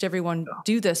watched everyone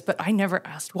do this, but I never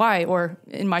asked why. Or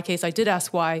in my case, I did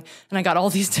ask why, and I got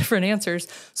all these different answers.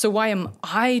 So why am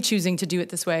I choosing to do it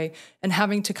this way and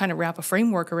having to kind of wrap a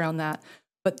framework around that?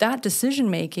 But that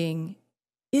decision-making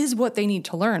is what they need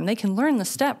to learn. They can learn the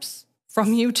steps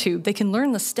from YouTube. They can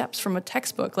learn the steps from a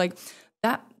textbook. Like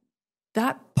that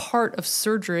part of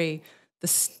surgery,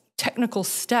 the technical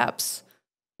steps,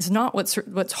 is not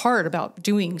what's hard about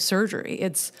doing surgery.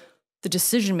 It's the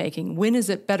decision-making. When is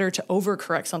it better to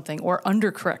overcorrect something or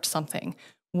undercorrect something?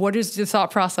 What is the thought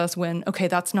process when, okay,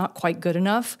 that's not quite good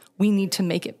enough, we need to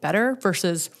make it better,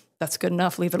 versus that's good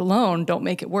enough, leave it alone, don't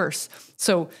make it worse.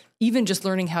 So even just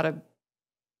learning how to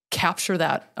capture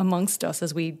that amongst us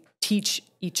as we teach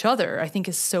each other, I think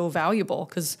is so valuable,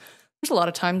 because there's a lot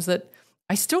of times that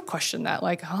I still question that,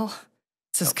 like, oh,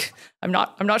 I'm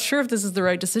not sure if this is the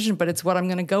right decision, but it's what I'm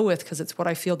going to go with because it's what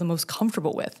I feel the most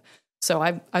comfortable with. So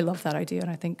I love that idea, and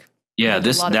I think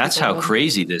that's how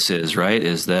crazy this is, right?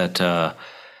 Is that oh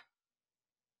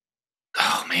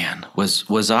man,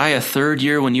 was I a third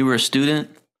year when you were a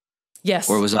student? Yes.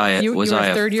 Or was I a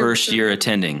first year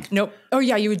attending? Nope. Oh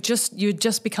yeah, you had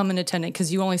just become an attendant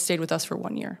because you only stayed with us for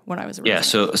 1 year when I was a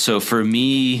resident. Yeah. So for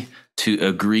me to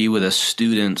agree with a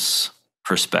student's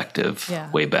perspective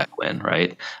way back when,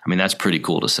 right? I mean, that's pretty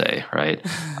cool to say, right?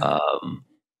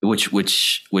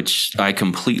 Which I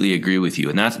completely agree with you.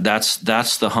 And that's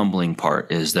the humbling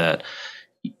part, is that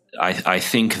I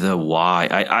think the why,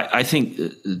 I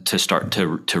think to start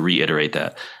to reiterate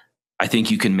that, I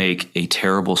think you can make a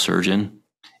terrible surgeon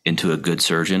into a good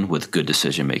surgeon with good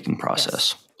decision-making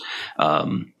process.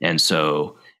 Yes.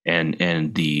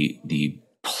 And the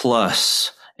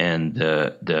plus and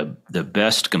the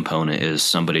best component is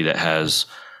somebody that has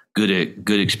good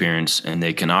experience and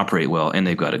they can operate well and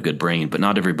they've got a good brain, but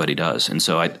not everybody does. And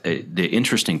so the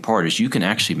interesting part is you can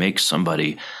actually make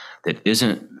somebody that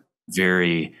isn't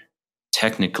very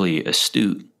technically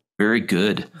astute very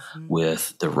good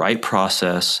with the right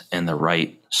process and the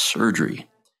right surgery,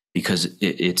 because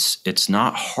it's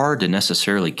not hard to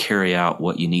necessarily carry out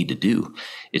what you need to do.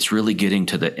 It's really getting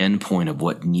to the end point of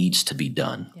what needs to be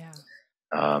done. Yeah.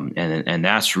 And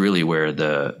that's really where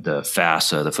the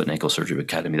FASA, the Foot and Ankle Surgery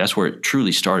Academy, that's where it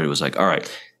truly started. It was like, all right,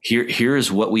 here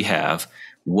is what we have.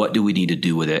 What do we need to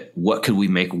do with it? What could we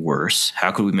make worse?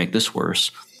 How could we make this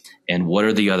worse? And what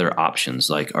are the other options?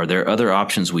 Like, are there other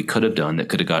options we could have done that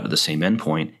could have got to the same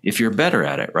endpoint if you're better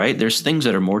at it, right? There's things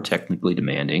that are more technically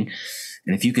demanding.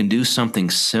 And if you can do something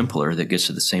simpler that gets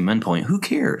to the same endpoint, who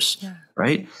cares,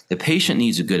 right? The patient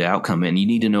needs a good outcome, and you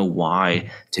need to know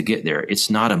why to get there. It's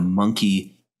not a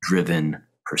monkey-driven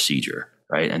procedure,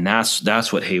 right? And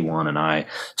that's what Haywan and I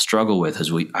struggle with,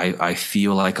 is I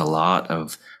feel like a lot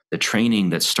of the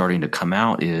training that's starting to come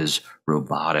out is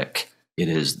robotic.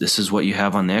 This is what you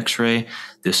have on the x-ray.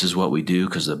 This is what we do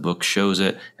because the book shows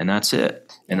it, and that's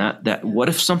it. And that what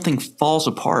if something falls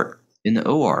apart in the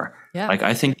OR? Yeah. Like,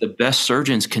 I think the best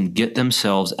surgeons can get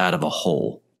themselves out of a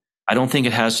hole. I don't think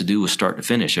it has to do with start to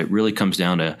finish. It really comes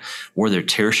down to more their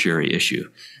tertiary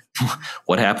issue.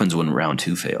 What happens when round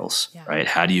 2 fails, right?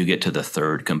 How do you get to the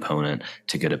third component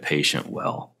to get a patient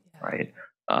well, right?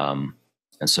 And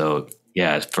so,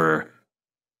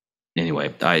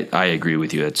 anyway, I agree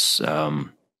with you. It's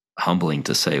humbling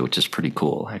to say, which is pretty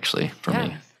cool, actually, for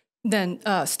me. Then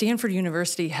Stanford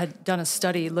University had done a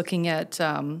study looking at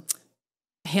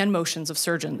hand motions of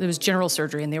surgeons. It was general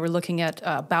surgery, and they were looking at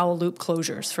bowel loop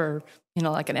closures for,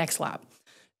 like an X-lap.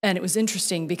 And it was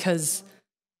interesting because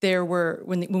there were,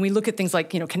 when we look at things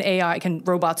like, can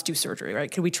robots do surgery,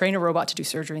 right? Could we train a robot to do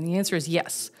surgery? And the answer is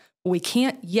yes. What we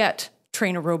can't yet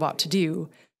train a robot to do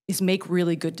is make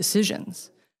really good decisions.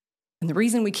 And the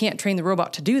reason we can't train the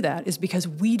robot to do that is because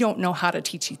we don't know how to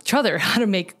teach each other how to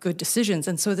make good decisions.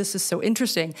 And so this is so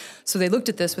interesting. So they looked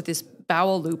at this with this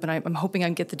bowel loop, and I'm hoping I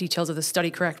can get the details of the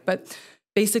study correct, but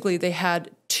basically they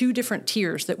had 2 different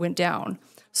tiers that went down.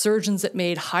 Surgeons that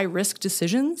made high-risk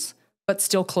decisions but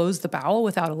still closed the bowel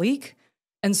without a leak,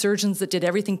 and surgeons that did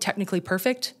everything technically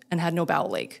perfect and had no bowel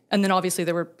leak. And then obviously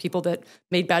there were people that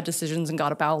made bad decisions and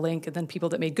got a bowel leak, and then people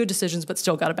that made good decisions but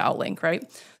still got a bowel leak, right?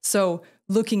 So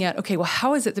looking at, okay, well,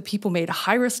 how is it that people made a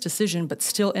high-risk decision but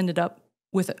still ended up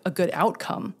with a good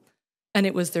outcome? And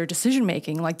it was their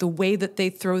decision-making, like the way that they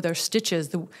throw their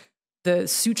stitches, the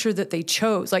suture that they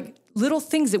chose, like little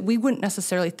things that we wouldn't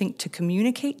necessarily think to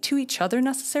communicate to each other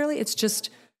necessarily. It's just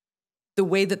the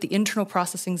way that the internal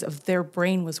processings of their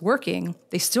brain was working,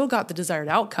 they still got the desired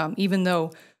outcome, even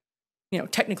though,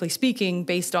 technically speaking,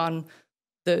 based on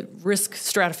the risk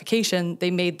stratification,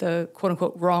 they made the quote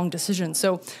unquote wrong decision.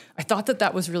 So I thought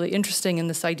that was really interesting in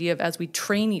this idea of, as we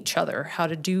train each other how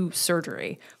to do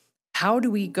surgery, how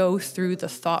do we go through the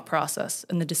thought process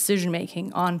and the decision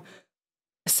making on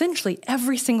essentially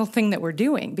every single thing that we're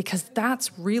doing, because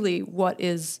that's really what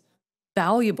is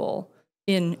valuable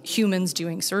in humans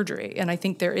doing surgery. And I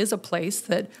think there is a place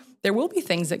that there will be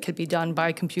things that could be done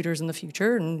by computers in the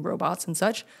future and robots and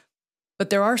such. But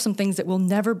there are some things that will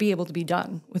never be able to be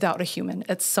done without a human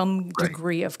at some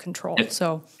degree of control.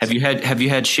 So have you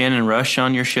had Shannon Rush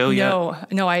on your show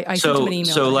yet? No, I sent him an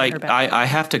email. So I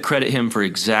have to credit him for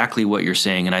exactly what you're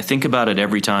saying. And I think about it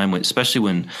every time, especially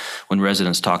when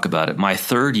residents talk about it. My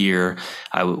third year,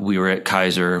 we were at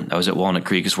Kaiser. I was at Walnut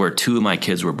Creek. It's where two of my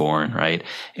kids were born, right?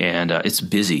 And it's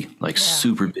busy,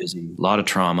 super busy, a lot of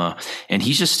trauma. And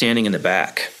he's just standing in the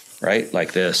back, right,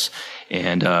 like this.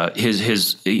 And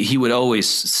he would always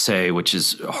say, which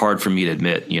is hard for me to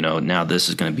admit, now this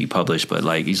is going to be published, but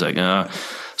he's like,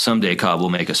 someday, Cobb, will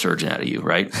make a surgeon out of you,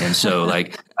 right? And so I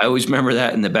always remember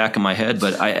that in the back of my head.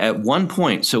 But at one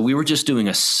point, so we were just doing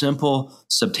a simple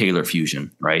subtalar fusion,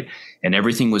 right? And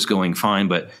everything was going fine,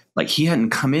 but he hadn't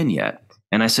come in yet.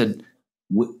 And I said,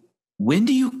 when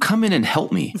do you come in and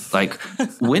help me?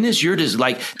 When is your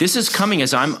this is coming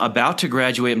as I'm about to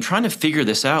graduate. I'm trying to figure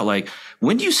this out.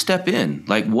 When do you step in?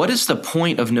 What is the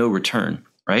point of no return?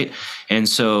 Right. And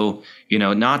so,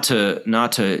 not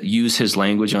to use his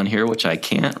language on here, which I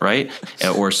can't, right.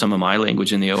 Or some of my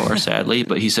language in the OR, sadly.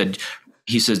 But he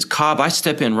says, Cobb, I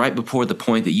step in right before the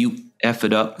point that you F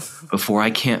it up before I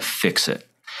can't fix it.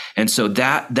 And so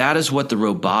that is what the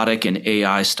robotic and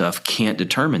AI stuff can't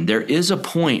determine. There is a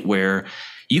point where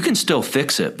you can still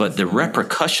fix it, but the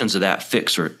repercussions of that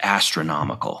fix are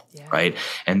astronomical, right?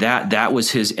 And that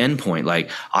was his endpoint.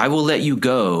 I will let you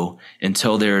go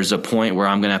until there's a point where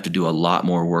I'm going to have to do a lot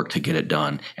more work to get it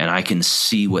done. And I can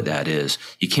see what that is.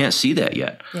 You can't see that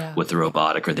yet with the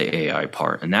robotic or the AI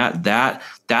part. And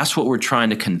that's what we're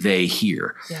trying to convey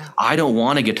here. Yeah. I don't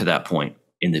want to get to that point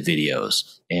in the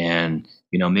videos. And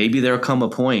maybe there'll come a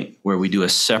point where we do a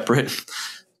separate,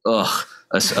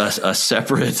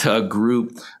 separate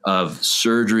group of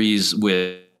surgeries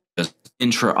with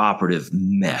intraoperative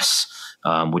mess,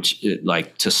 which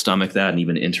to stomach that and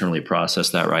even internally process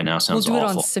that right now sounds awful. We'll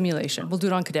do it on simulation. We'll do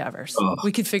it on cadavers.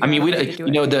 We could figure out a way to do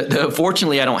it.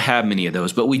 Fortunately, I don't have many of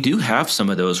those, but we do have some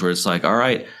of those where it's all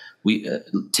right, we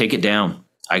take it down.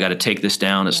 I got to take this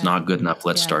down. It's not good enough.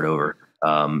 Let's start over.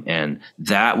 And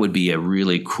that would be a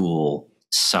really cool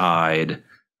side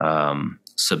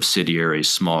subsidiary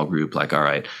small group. All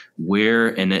right, where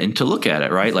and to look at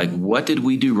it, right? What did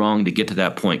we do wrong to get to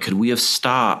that point? Could we have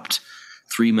stopped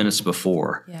 3 minutes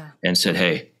before and said,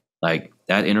 hey, that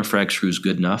interfrag screw is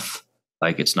good enough.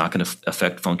 It's not going to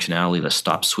affect functionality. Let's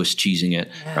stop Swiss cheesing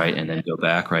it, right? And then go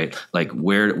back, right?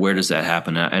 Where does that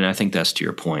happen? And I think that's to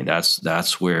your point.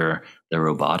 That's where the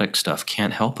robotic stuff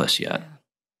can't help us yet.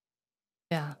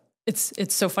 Yeah.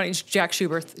 It's so funny. Jack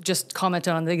Schubert just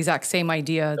commented on the exact same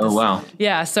idea. Oh, wow.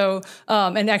 Yeah. So,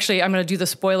 and actually I'm going to do the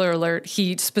spoiler alert.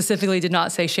 He specifically did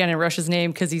not say Shannon Rush's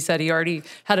name because he said he already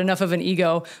had enough of an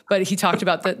ego, but he talked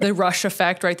about the Rush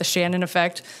effect, right? The Shannon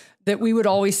effect that we would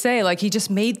always say, he just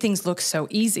made things look so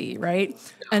easy, right?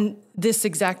 And this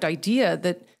exact idea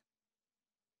that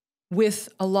with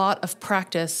a lot of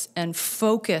practice and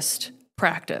focused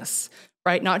practice,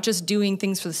 right? Not just doing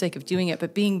things for the sake of doing it,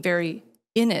 but being very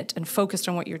in it and focused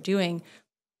on what you're doing,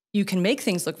 you can make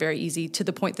things look very easy to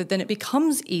the point that then it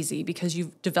becomes easy because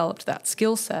you've developed that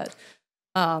skill set.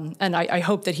 And I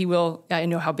hope that he will, I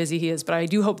know how busy he is, but I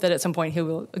do hope that at some point he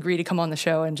will agree to come on the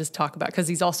show and just talk about, because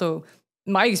he's also,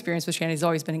 my experience with Shannon, he's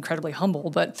always been incredibly humble,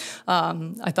 but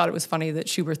I thought it was funny that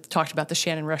Schubert talked about the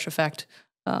Shannon Rush effect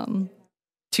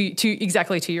to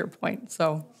exactly to your point.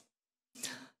 So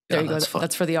there you go.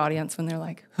 That's for the audience when they're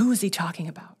like, who is he talking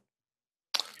about?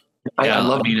 I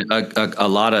mean, a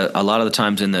lot of the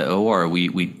times in the OR,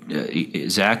 we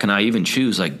Zach and I even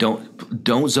choose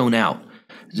don't zone out.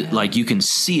 Yeah. You can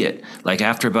see it.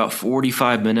 After about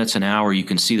 45 minutes, an hour, you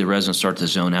can see the residents start to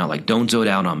zone out. Don't zone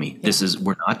out on me. Yeah.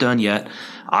 We're not done yet.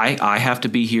 I have to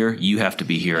be here. You have to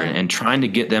be here, and trying to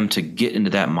get them to get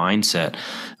into that mindset.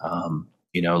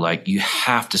 You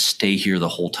have to stay here the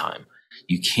whole time.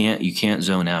 You can't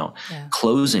zone out. Yeah.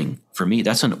 Closing, for me,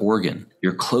 that's an organ.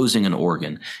 You're closing an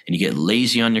organ, and you get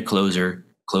lazy on your closer.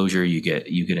 closure, you get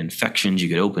infections, you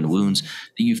get open wounds,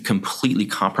 that you've completely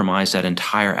compromised that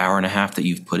entire hour and a half that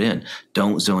you've put in.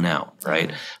 Don't zone out,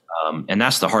 right? And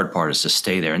that's the hard part, is to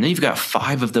stay there. And then you've got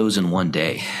 5 of those in one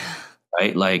day,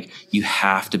 right? Like, you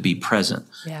have to be present.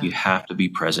 Yeah. You have to be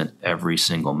present every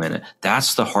single minute.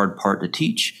 That's the hard part to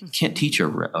teach. You can't teach a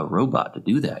robot to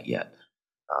do that yet.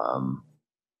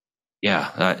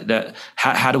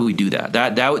 How do we do that?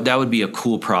 That would be a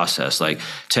cool process, like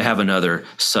to have another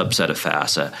subset of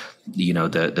FASA,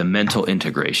 the mental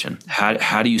integration.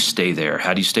 How do you stay there?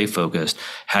 How do you stay focused?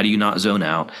 How do you not zone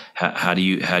out? How do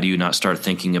you not start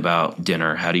thinking about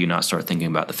dinner? How do you not start thinking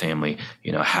about the family?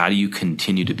 How do you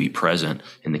continue to be present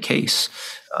in the case?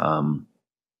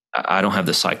 I don't have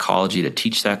the psychology to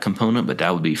teach that component, but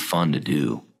that would be fun to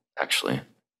do, actually.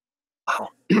 Wow.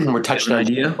 We're touching on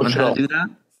idea on how to do that.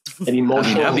 An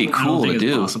emotional. That'd be cool to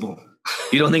do. Possible.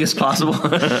 You don't think it's possible?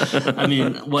 I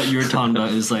mean, what you're talking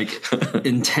about is like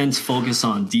intense focus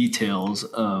on details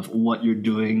of what you're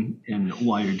doing and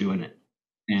why you're doing it.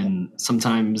 And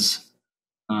sometimes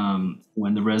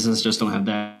when the residents just don't have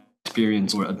that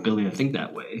experience or ability to think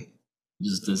that way, it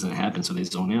just doesn't happen. So they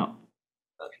zone out.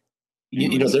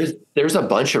 There's a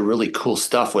bunch of really cool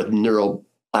stuff with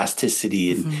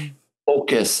neuroplasticity and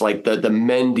focus, like the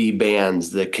Mendy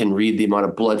bands that can read the amount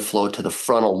of blood flow to the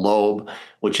frontal lobe,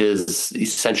 which is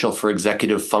essential for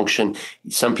executive function.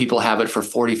 Some people have it for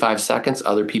 45 seconds.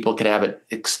 Other people can have it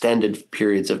extended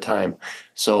periods of time.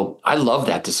 So I love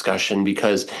that discussion,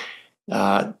 because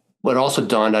what also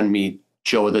dawned on me,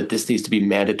 Joe, that this needs to be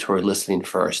mandatory listening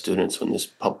for our students when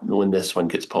this one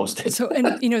gets posted. So,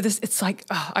 and it's like,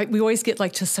 we always get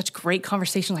like to such great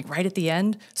conversation, like right at the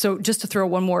end. So just to throw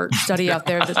one more study out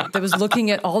there that was looking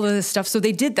at all of this stuff. So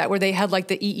they did that where they had like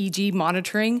the EEG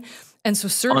monitoring. And so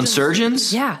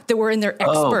surgeons, yeah, that were in their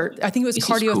expert, I think it was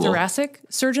cardiothoracic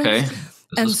surgeons. Okay.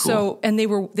 And so, and they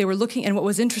were looking, and what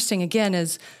was interesting again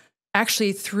is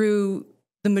actually through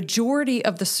the majority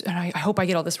of the, and I hope I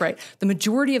get all this right, the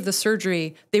majority of the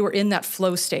surgery, they were in that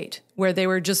flow state where they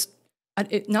were just,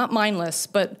 not mindless,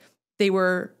 but they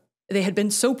had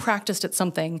been so practiced at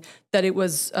something that it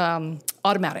was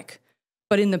automatic.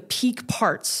 But in the peak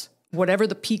parts, whatever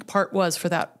the peak part was for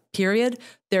that period,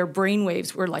 their brain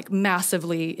waves were like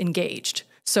massively engaged.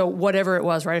 So whatever it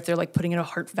was, right? If they're like putting in a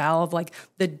heart valve, like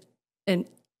an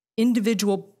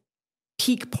individual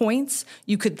peak points,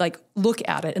 you could like look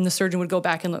at it and the surgeon would go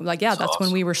back and look like, that's awesome.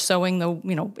 When we were sewing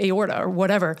the, aorta or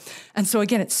whatever. And so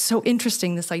again, it's so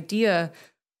interesting, this idea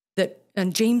that,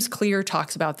 and James Clear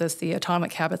talks about this, the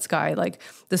Atomic Habits guy, like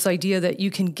this idea that you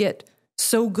can get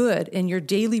so good in your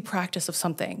daily practice of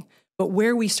something, but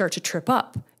where we start to trip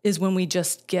up is when we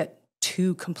just get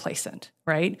too complacent,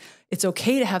 right? It's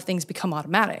okay to have things become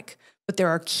automatic, but there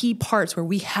are key parts where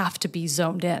we have to be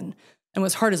zoned in. And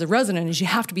what's hard as a resident is you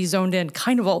have to be zoned in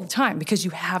kind of all the time because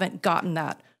you haven't gotten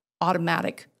that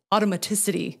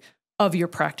automaticity of your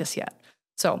practice yet.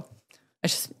 So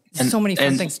it's just so many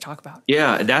fun things to talk about.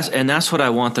 Yeah, that's what I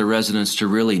want the residents to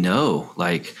really know.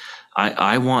 Like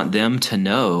I want them to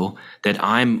know that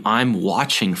I'm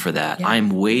watching for that. Yeah. I'm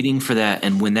waiting for that.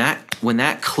 And when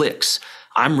that clicks,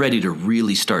 I'm ready to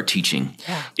really start teaching.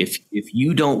 Yeah. If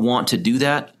you don't want to do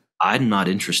that, I'm not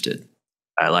interested.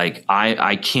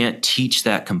 I can't teach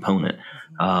that component.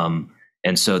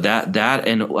 And so that,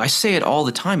 and I say it all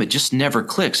the time, it just never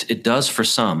clicks. It does for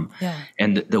some. Yeah.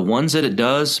 And the ones that it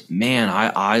does, man,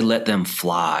 I let them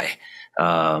fly.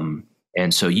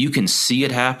 And so you can see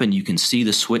it happen. You can see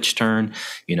the switch turn.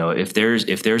 If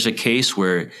there's a case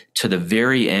where to the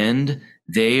very end,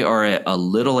 they are a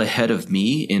little ahead of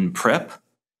me in prep,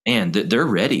 and they're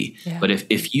ready. Yeah. But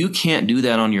if you can't do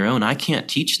that on your own, I can't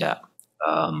teach that.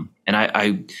 And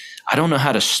I don't know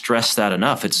how to stress that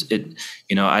enough.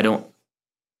 I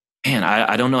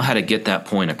don't know how to get that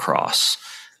point across.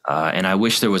 And I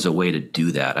wish there was a way to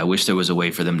do that. I wish there was a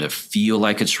way for them to feel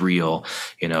like it's real.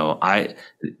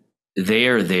 They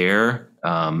are there,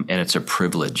 and it's a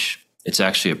privilege. It's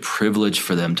actually a privilege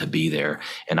for them to be there.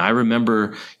 And I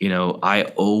remember, I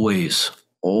always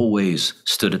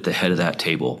stood at the head of that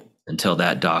table until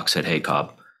that doc said, "Hey,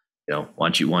 Cobb, why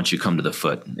don't you come to the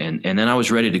foot?" And then I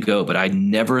was ready to go, but I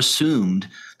never assumed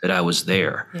that I was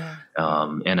there. Yeah.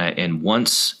 And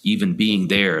once even being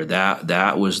there,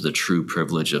 that was the true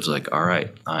privilege of like, all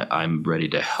right, I'm ready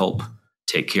to help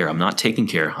take care. I'm not taking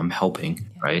care, I'm helping.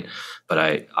 Yeah. Right.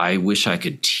 But I wish I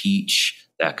could teach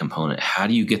that component. How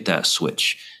do you get that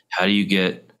switch? How do you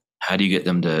get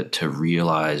them to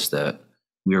realize that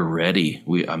we're ready?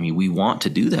 We want to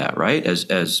do that, right?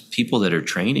 As people that are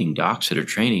training, docs that are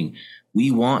training,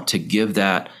 we want to give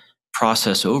that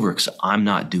process over because I'm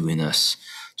not doing this.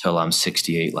 till I'm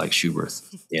 68 like Schubert.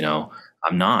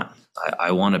 I'm not.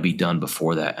 I want to be done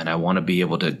before that, and I want to be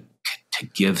able to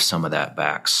give some of that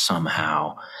back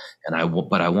somehow.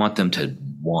 But I want them to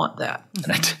want that,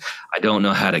 and I don't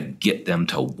know how to get them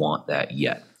to want that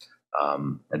yet.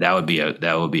 And that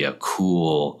would be a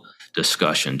cool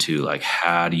discussion too. Like,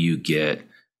 how do you get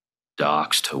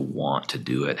docs to want to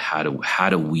do it? How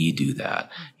do we do that?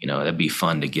 That'd be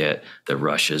fun to get the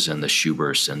Rushes and the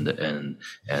Schuberts and the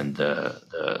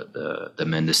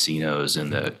Mendocinos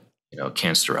and the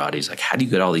Cansteratis. Like, how do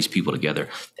you get all these people together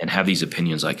and have these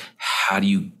opinions? Like, how do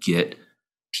you get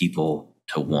people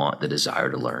to want the desire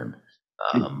to learn?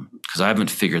 Because I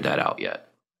haven't figured that out yet.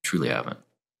 Truly haven't.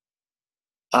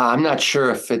 I'm not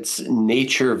sure if it's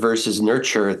nature versus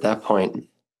nurture at that point.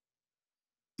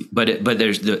 But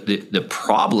there's the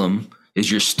problem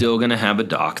is you're still going to have a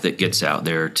doc that gets out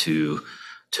there to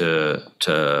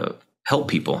help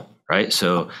people, right?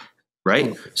 So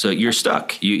you're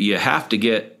stuck. You have to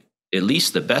get at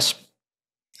least the best.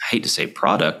 I hate to say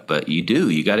product, but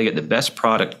you got to get the best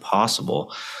product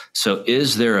possible. So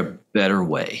is there a better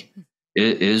way?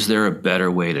 Is there a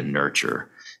better way to nurture?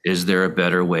 Is there a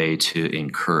better way to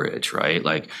encourage, right?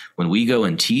 Like when we go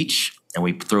and teach and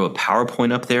we throw a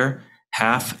PowerPoint up there,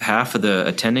 half of the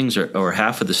attendings or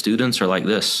half of the students are like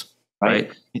this,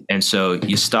 right? And so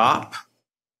you stop,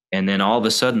 and then all of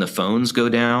a sudden the phones go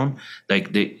down. Like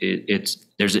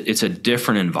it's a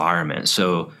different environment.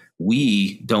 So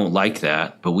we don't like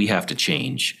that, but we have to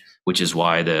change, which is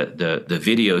why the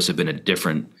videos have been a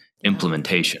different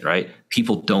implementation, right?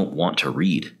 People don't want to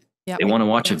read. Yep. They want to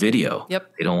watch a video.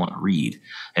 Yep. They don't want to read.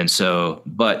 And so,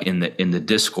 but in the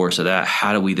discourse of that,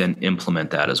 how do we then implement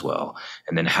that as well?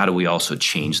 And then how do we also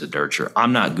change the nurture?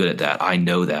 I'm not good at that. I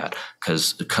know that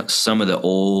because some of the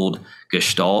old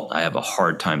gestalt, I have a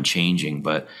hard time changing.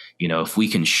 But, if we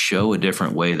can show a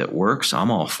different way that works, I'm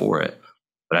all for it.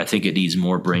 But I think it needs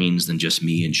more brains than just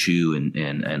me and Chiu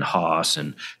and Haas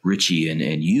and Richey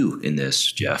and you in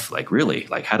this, Jeff. Like, really,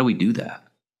 like, how do we do that?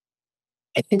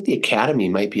 I think the academy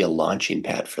might be a launching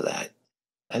pad for that.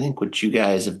 I think what you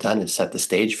guys have done is set the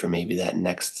stage for maybe that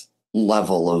next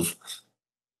level of.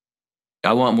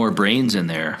 I want more brains in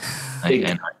there,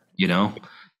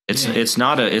 it's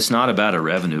not about a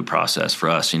revenue process for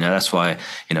us. That's why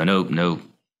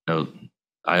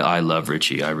I love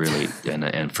Richey. I really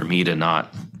and for me to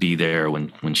not be there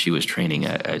when she was training,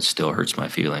 it still hurts my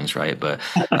feelings, right? But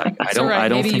I don't. Right. I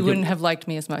don't. Maybe think you wouldn't have liked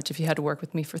me as much if you had to work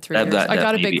with me for 3 years. I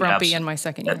got a bit grumpy in my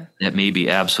second year. That may be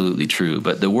absolutely true,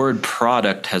 but the word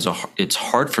product it's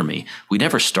hard for me. We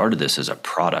never started this as a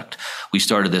product. We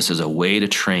started this as a way to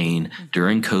train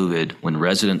during COVID when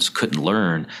residents couldn't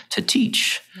learn to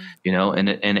teach. And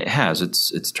it has.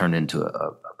 It's turned into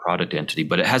a product entity,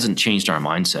 but it hasn't changed our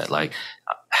mindset. Like,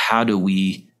 how do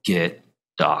we get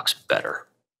docs better?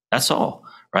 That's all,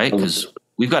 right? Because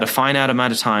we've got a finite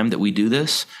amount of time that we do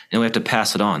this, and we have to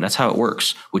pass it on. That's how it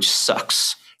works, which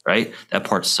sucks, right? That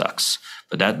part sucks,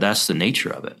 but that's the nature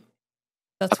of it.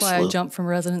 That's Absolutely. Why I jumped from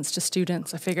residents to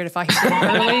students. I figured if I get in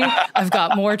early, I've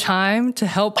got more time to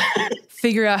help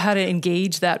figure out how to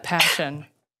engage that passion.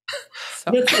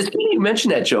 So. You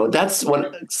mentioned that, Joe. That's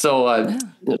when. So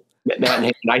Matt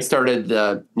and I started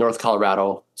the North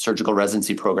Colorado surgical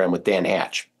residency program with Dan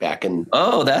Hatch back in.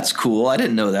 Oh, that's cool. I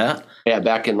didn't know that. Yeah,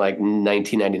 back in like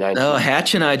 1999. Oh,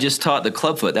 Hatch and I just taught the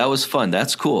clubfoot. That was fun.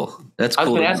 That's cool. That's cool. I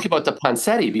was going to ask you about the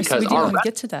Poncetti because our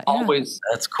get to that. Always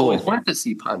that's cool. Always wanted to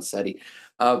see Poncetti,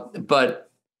 but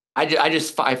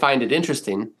I find it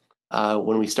interesting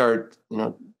when we start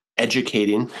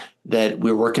educating that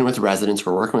we're working with residents,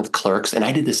 we're working with clerks. And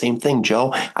I did the same thing,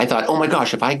 Joe. I thought, oh my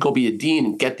gosh, if I go be a dean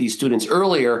and get these students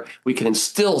earlier, we can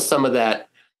instill some of that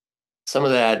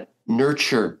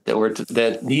nurture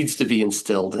that needs to be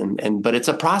instilled. But it's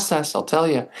a process, I'll tell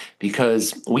you,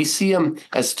 because we see them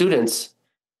as students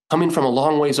coming from a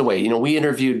long ways away. We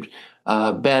interviewed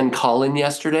Ben Collin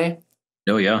yesterday.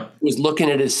 Oh, yeah. He was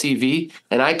looking at his CV,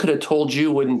 and I could have told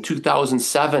you in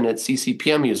 2007 at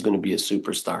CCPM he was going to be a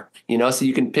superstar, so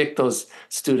you can pick those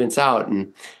students out.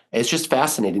 And it's just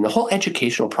fascinating. The whole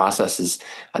educational process is,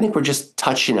 I think we're just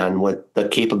touching on what the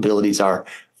capabilities are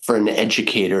for an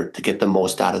educator to get the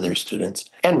most out of their students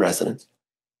and residents.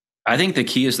 I think the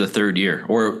key is the third year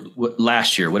or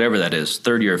last year, whatever that is,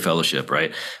 third year fellowship,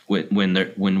 right?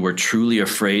 When we're truly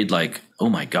afraid, like, oh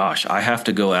my gosh, I have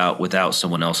to go out without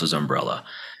someone else's umbrella.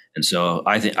 And so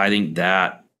I think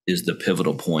that is the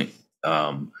pivotal point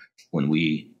when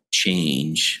we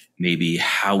change maybe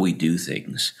how we do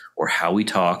things or how we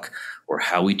talk or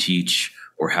how we teach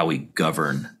or how we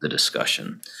govern the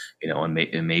discussion,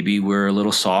 and maybe we're a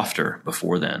little softer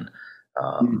before then.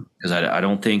 Because I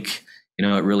don't think,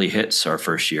 it really hits our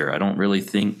first year. I don't really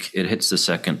think it hits the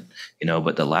second,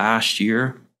 but the last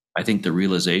year, I think the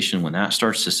realization when that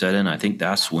starts to set in, I think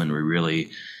that's when we really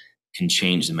can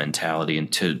change the mentality,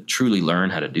 and to truly learn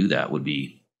how to do that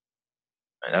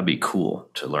that'd be cool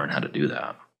to learn how to do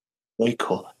that. Very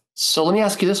cool. So let me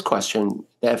ask you this question.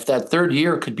 If that third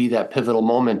year could be that pivotal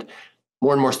moment,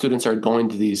 more and more students are going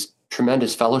to these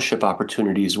tremendous fellowship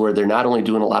opportunities where they're not only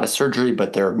doing a lot of surgery,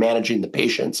 but they're managing the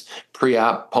patients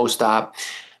pre-op, post-op.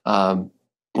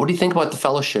 What do you think about the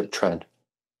fellowship trend?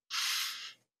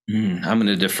 I'm going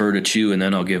to defer to Chiu, and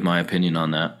then I'll give my opinion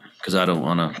on that, because I don't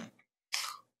want to.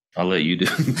 I'll let you do.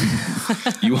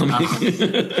 You want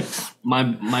me?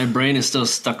 My brain is still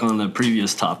stuck on the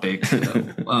previous topic,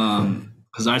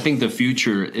 because I think the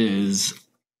future is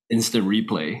instant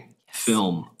replay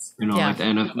film. Like the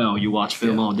NFL, you watch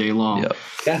film all day long.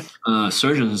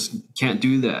 Surgeons can't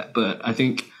do that, but I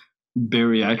think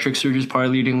bariatric surgery is probably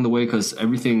leading the way, because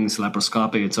everything's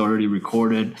laparoscopic. It's already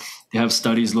recorded. They have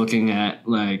studies looking at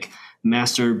like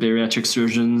master bariatric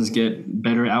surgeons get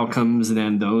better outcomes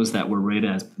than those that were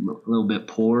rated as a little bit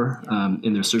poor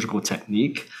in their surgical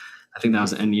technique. I think that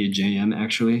was NEJM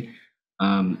actually.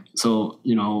 So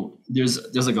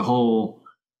there's like a whole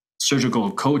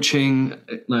surgical coaching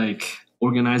like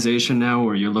organization now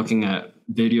where you're looking at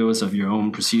videos of your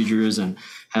own procedures and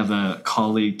have a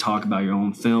colleague talk about your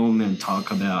own film and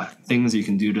talk about things you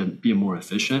can do to be more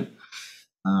efficient.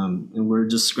 And we're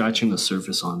just scratching the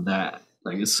surface on that.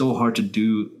 Like, it's so hard to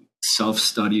do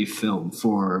self-study film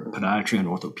for podiatry and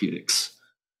orthopedics.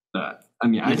 But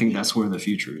I think that's where the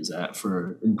future is at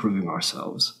for improving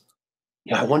ourselves.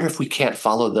 Yeah, I wonder if we can't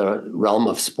follow the realm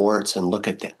of sports and look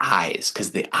at the eyes,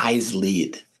 because the eyes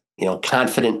lead.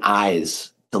 Confident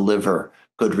eyes deliver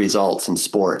good results in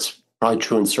sports. Probably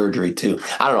true in surgery too.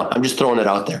 I don't know. I'm just throwing it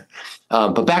out there.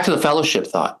 But back to the fellowship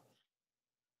thought.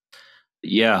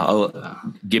 Yeah,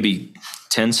 I'll give you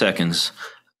 10 seconds.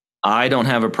 I don't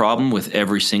have a problem with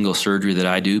every single surgery that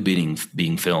I do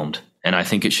being filmed. And I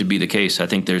think it should be the case. I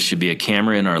think there should be a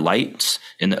camera in our lights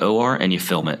in the OR, and you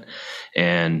film it.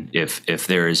 And if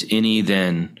there is any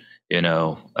then,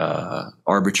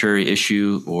 arbitrary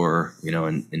issue or,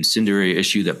 an incendiary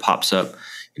issue that pops up,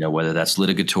 whether that's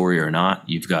litigatory or not,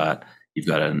 you've got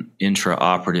an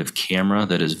intraoperative camera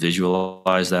that has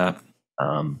visualized that.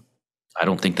 I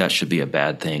don't think that should be a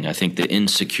bad thing. I think the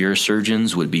insecure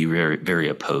surgeons would be very, very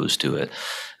opposed to it.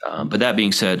 But that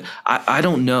being said, I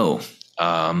don't know.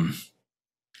 I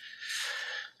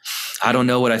don't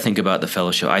know what I think about the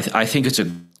fellowship. I think it's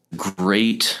a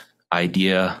great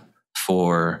idea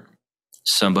for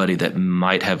somebody that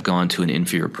might have gone to an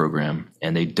inferior program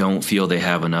and they don't feel they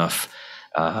have enough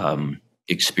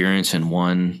experience in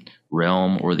one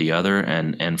realm or the other,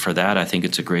 and for that, I think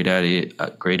it's a great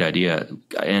idea.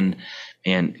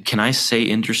 And can I say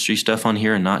industry stuff on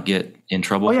here and not get in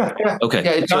trouble? Oh yeah. Okay.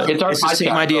 Yeah, it's the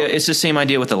same idea. It's the same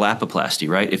idea with the lapiplasty,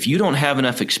 right? If you don't have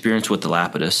enough experience with the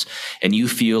lapidus and you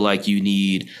feel like you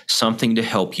need something to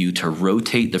help you to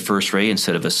rotate the first ray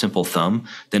instead of a simple thumb,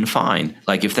 then fine.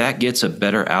 Like if that gets a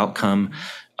better outcome,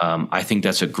 I think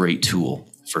that's a great tool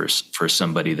for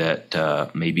somebody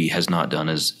that maybe has not done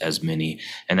as many.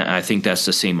 And I think that's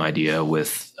the same idea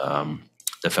with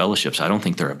the fellowships. I don't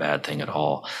think they're a bad thing at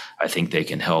all. I think they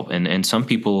can help. And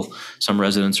some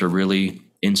residents are really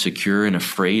insecure and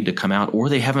afraid to come out, or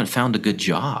they haven't found a good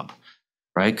job,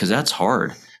 right? Because that's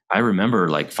hard. I remember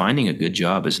finding a good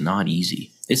job is not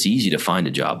easy. It's easy to find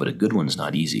a job, but a good one's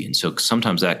not easy. And so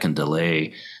sometimes that can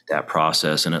delay that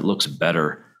process, and it looks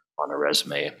better on a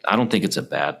resume. I don't think it's a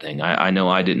bad thing. I know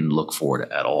I didn't look for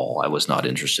it at all. I was not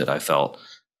interested. I felt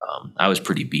I was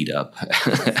pretty beat up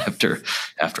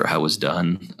after I was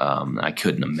done. I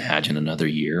couldn't imagine another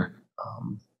year.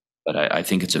 But I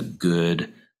think it's a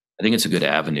good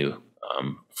avenue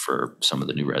for some of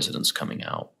the new residents coming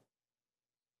out.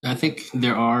 I think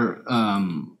there are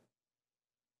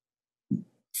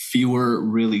fewer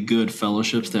really good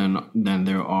fellowships than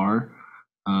there are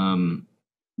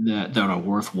that are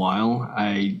worthwhile.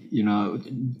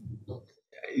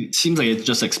 It seems like it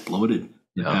just exploded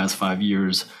the past 5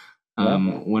 years.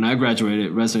 When I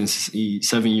graduated residency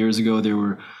 7 years ago, there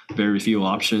were very few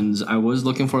options. I was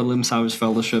looking for a limb salvage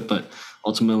fellowship, but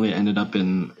ultimately ended up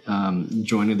in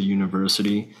joining the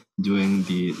university, doing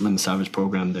the limb salvage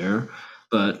program there.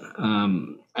 But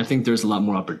I think there's a lot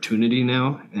more opportunity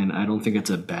now, and I don't think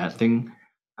it's a bad thing.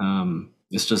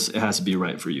 It's just, it has to be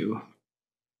right for you.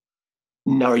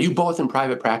 Now, are you both in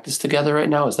private practice together right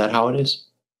now? Is that how it is?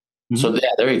 Mm-hmm. So yeah,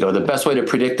 there you go. The best way to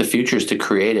predict the future is to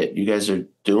create it. You guys are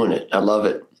doing it. I love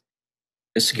it.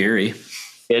 It's scary.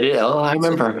 It is. Oh, I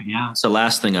remember. Yeah. It's the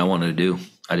last thing I wanted to do.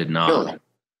 I did not. Really?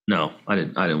 No, I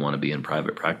didn't want to be in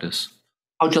private practice.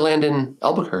 How'd you land in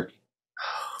Albuquerque?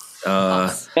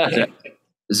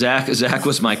 Zach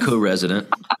was my co-resident.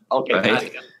 Okay.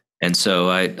 Right? And so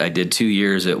I did 2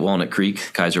 years at Walnut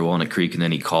Creek, Kaiser Walnut Creek, and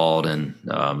then he called and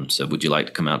said, "Would you like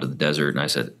to come out to the desert?" And I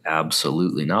said,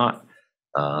 "Absolutely not."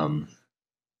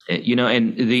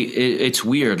 It's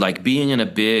weird, like being in a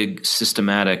big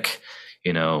systematic,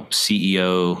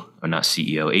 CEO or not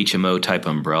CEO, HMO type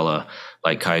umbrella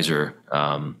like Kaiser.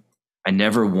 I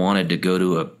never wanted to go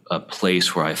to a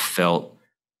place where I felt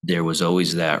there was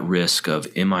always that risk of,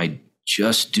 am I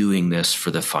just doing this for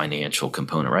the financial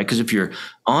component, right? Because if you're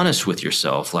honest with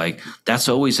yourself, like that's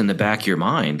always in the back of your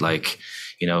mind, like,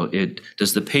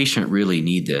 does the patient really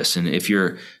need this? And if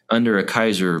you're under a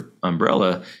Kaiser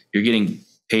umbrella, you're getting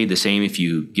paid the same if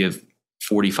you give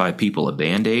 45 people a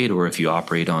Band-Aid or if you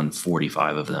operate on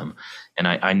 45 of them. And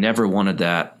I never wanted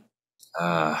that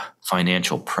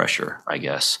financial pressure, I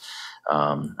guess.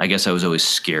 I guess I was always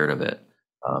scared of it.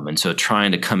 And so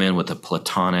trying to come in with a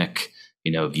platonic,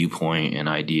 viewpoint and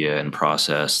idea and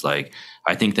process, like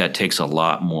I think that takes a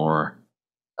lot more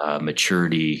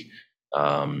maturity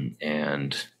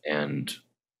and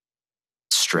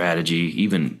strategy,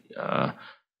 even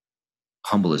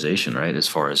humbleization, right? As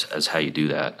far as how you do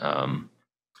that.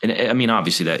 And I mean,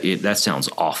 obviously that sounds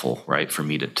awful, right, for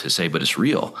me to say, but it's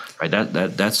real, right?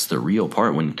 That's the real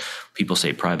part. When people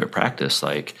say private practice,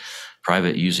 like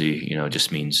private usually,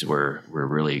 just means we're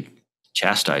really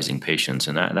chastising patients,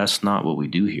 and that's not what we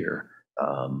do here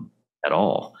at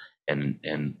all.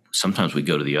 And sometimes we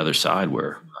go to the other side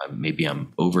where maybe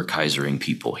I'm over Kaisering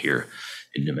people here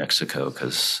in New Mexico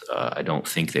because I don't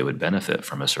think they would benefit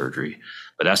from a surgery.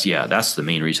 But that's the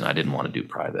main reason I didn't want to do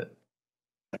private.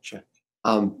 Gotcha.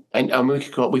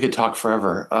 We could talk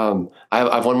forever. I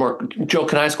have one more. Joe,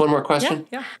 can I ask one more question?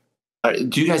 Yeah.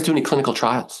 Do you guys do any clinical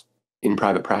trials in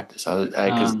private practice?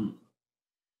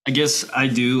 I guess I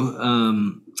do.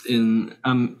 I'm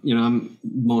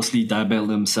mostly diabetic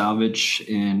limb salvage,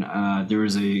 and there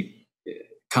was a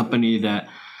company that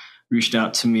reached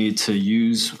out to me to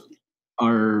use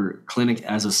our clinic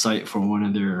as a site for one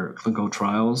of their clinical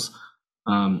trials.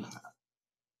 I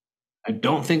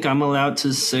don't think I'm allowed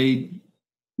to say.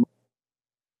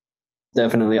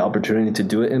 Definitely opportunity to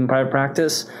do it in private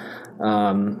practice.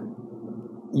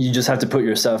 You just have to put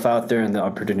yourself out there and the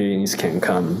opportunities can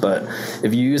come. But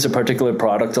if you use a particular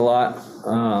product a lot,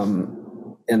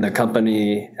 and the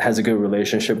company has a good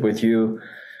relationship with you,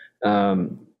 I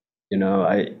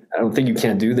don't think you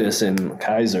can't do this in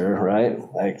Kaiser, right?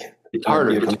 Like it's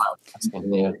harder.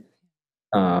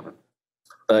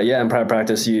 But yeah, in private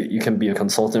practice, you can be a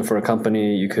consultant for a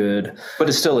company. You could, but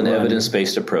it's still an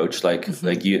evidence-based approach. Like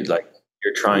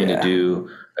you're trying to do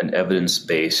an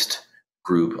evidence-based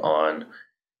group on,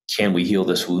 can we heal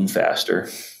this wound faster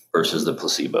versus the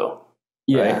placebo?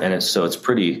 Yeah. Right? And it's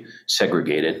pretty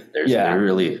segregated. There's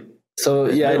really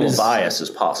little bias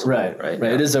as possible. Right.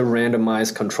 It is a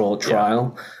randomized controlled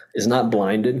trial. It's not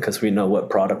blinded because we know what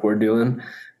product we're doing,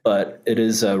 but it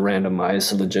is a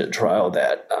randomized, legit trial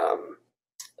that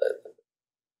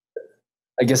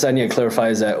I guess I need to clarify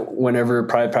is that whenever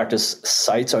private practice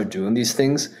sites are doing these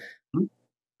things,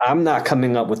 I'm not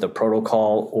coming up with a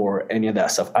protocol or any of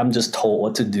that stuff. I'm just told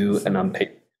what to do and I'm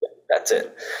paid. That's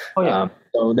it. Oh, yeah.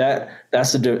 So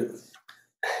that's to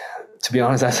be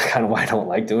honest, that's kind of why I don't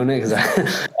like doing it, because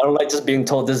I don't like just being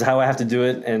told this is how I have to do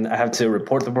it and I have to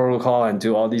report the protocol and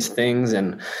do all these things.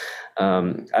 And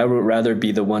I would rather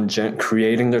be the one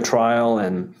creating the trial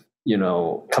and,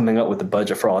 coming up with the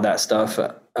budget for all that stuff.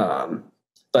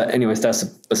 But anyways, that's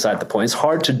beside the point. It's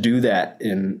hard to do that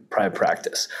in private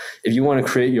practice. If you want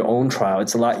to create your own trial,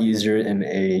 it's a lot easier in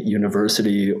a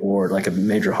university or like a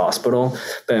major hospital.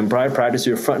 But in private practice,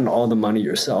 you're fronting all the money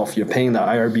yourself. You're paying the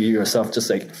IRB yourself, just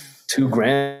like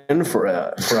 $2,000 for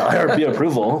IRB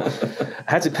approval.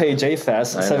 I had to pay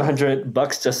JFAS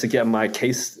 $700 just to get my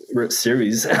case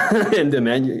series in the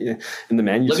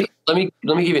manuscript. Let me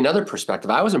give you another perspective.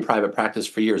 I was in private practice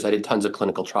for years. I did tons of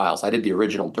clinical trials. I did the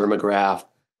original Dermagraft,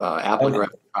 Apligraph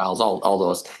trials, all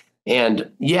those.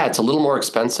 And it's a little more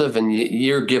expensive, and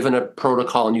you're given a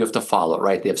protocol and you have to follow it,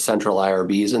 right? They have central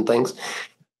IRBs and things.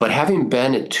 But having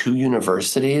been at 2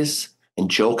 universities, and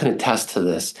Joe can attest to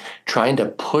this, trying to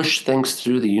push things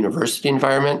through the university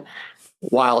environment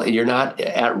while you're not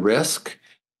at risk,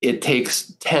 it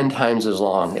takes 10 times as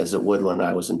long as it would when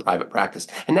I was in private practice.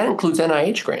 And that includes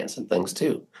NIH grants and things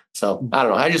too. So I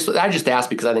don't know. I just asked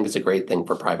because I think it's a great thing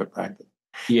for private practice.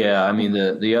 Yeah. I mean,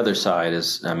 the other side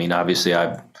is, obviously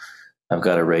I've I've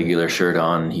got a regular shirt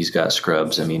on. He's got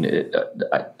scrubs. I mean,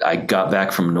 I got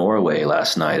back from Norway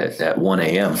last night at 1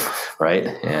 a.m. Right,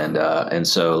 and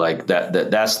so like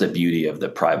that's the beauty of the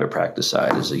private practice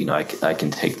side is I can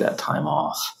take that time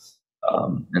off,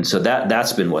 and so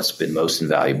that's been what's been most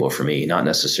invaluable for me. Not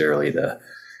necessarily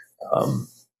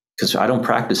because I don't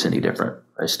practice any different.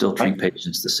 I still treat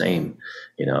patients the same.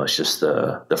 It's just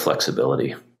the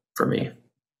flexibility for me.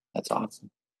 That's awesome.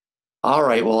 All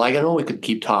right. Well, I know we could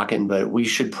keep talking, but we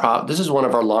should this is one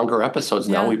of our longer episodes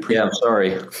now. I'm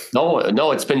sorry.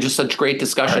 No, it's been just such great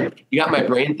discussion. Right. You got my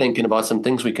brain thinking about some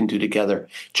things we can do together.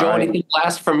 Joe, anything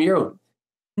last from you?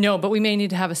 No, but we may need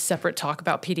to have a separate talk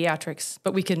about pediatrics,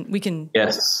 but we can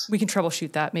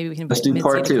troubleshoot that. Maybe we can let's do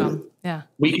part 2. Yeah.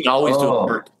 We can always do a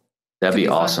part. That'd be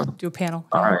awesome. Fun. Do a panel.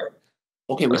 All right.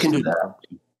 Okay, we can do that.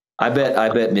 I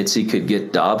bet Mitzi could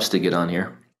get Dobbs to get on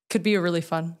here. Could be a really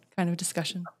fun kind of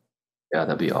discussion. Yeah,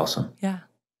 that'd be awesome. Yeah.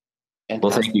 Fantastic.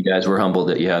 Well, thank you guys. We're humbled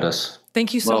that you had us.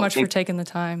 Thank you so much for taking the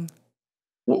time.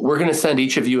 We're going to send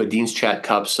each of you a Dean's Chat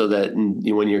cup so that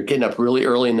when you're getting up really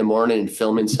early in the morning and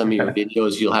filming some of your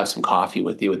videos, you'll have some coffee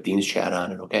with you with Dean's Chat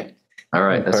on it, okay? All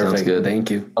right. That sounds good. Thank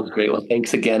you. That's great. Well,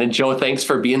 thanks again. And Joe, thanks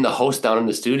for being the host down in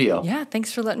the studio. Yeah,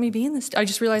 thanks for letting me be in this. I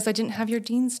just realized I didn't have your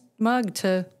Dean's mug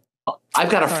to... I've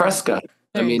got a Fresca.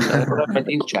 I don't have my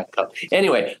Dean's Chat cup.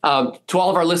 Anyway, to all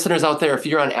of our listeners out there, if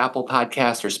you're on Apple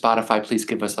Podcasts or Spotify, please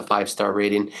give us a 5-star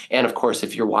rating. And of course,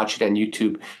 if you're watching on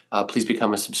YouTube, please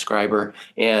become a subscriber.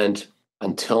 And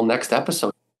until next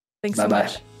episode. Thanks so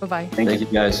much. Bye-bye. Thank you,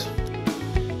 guys.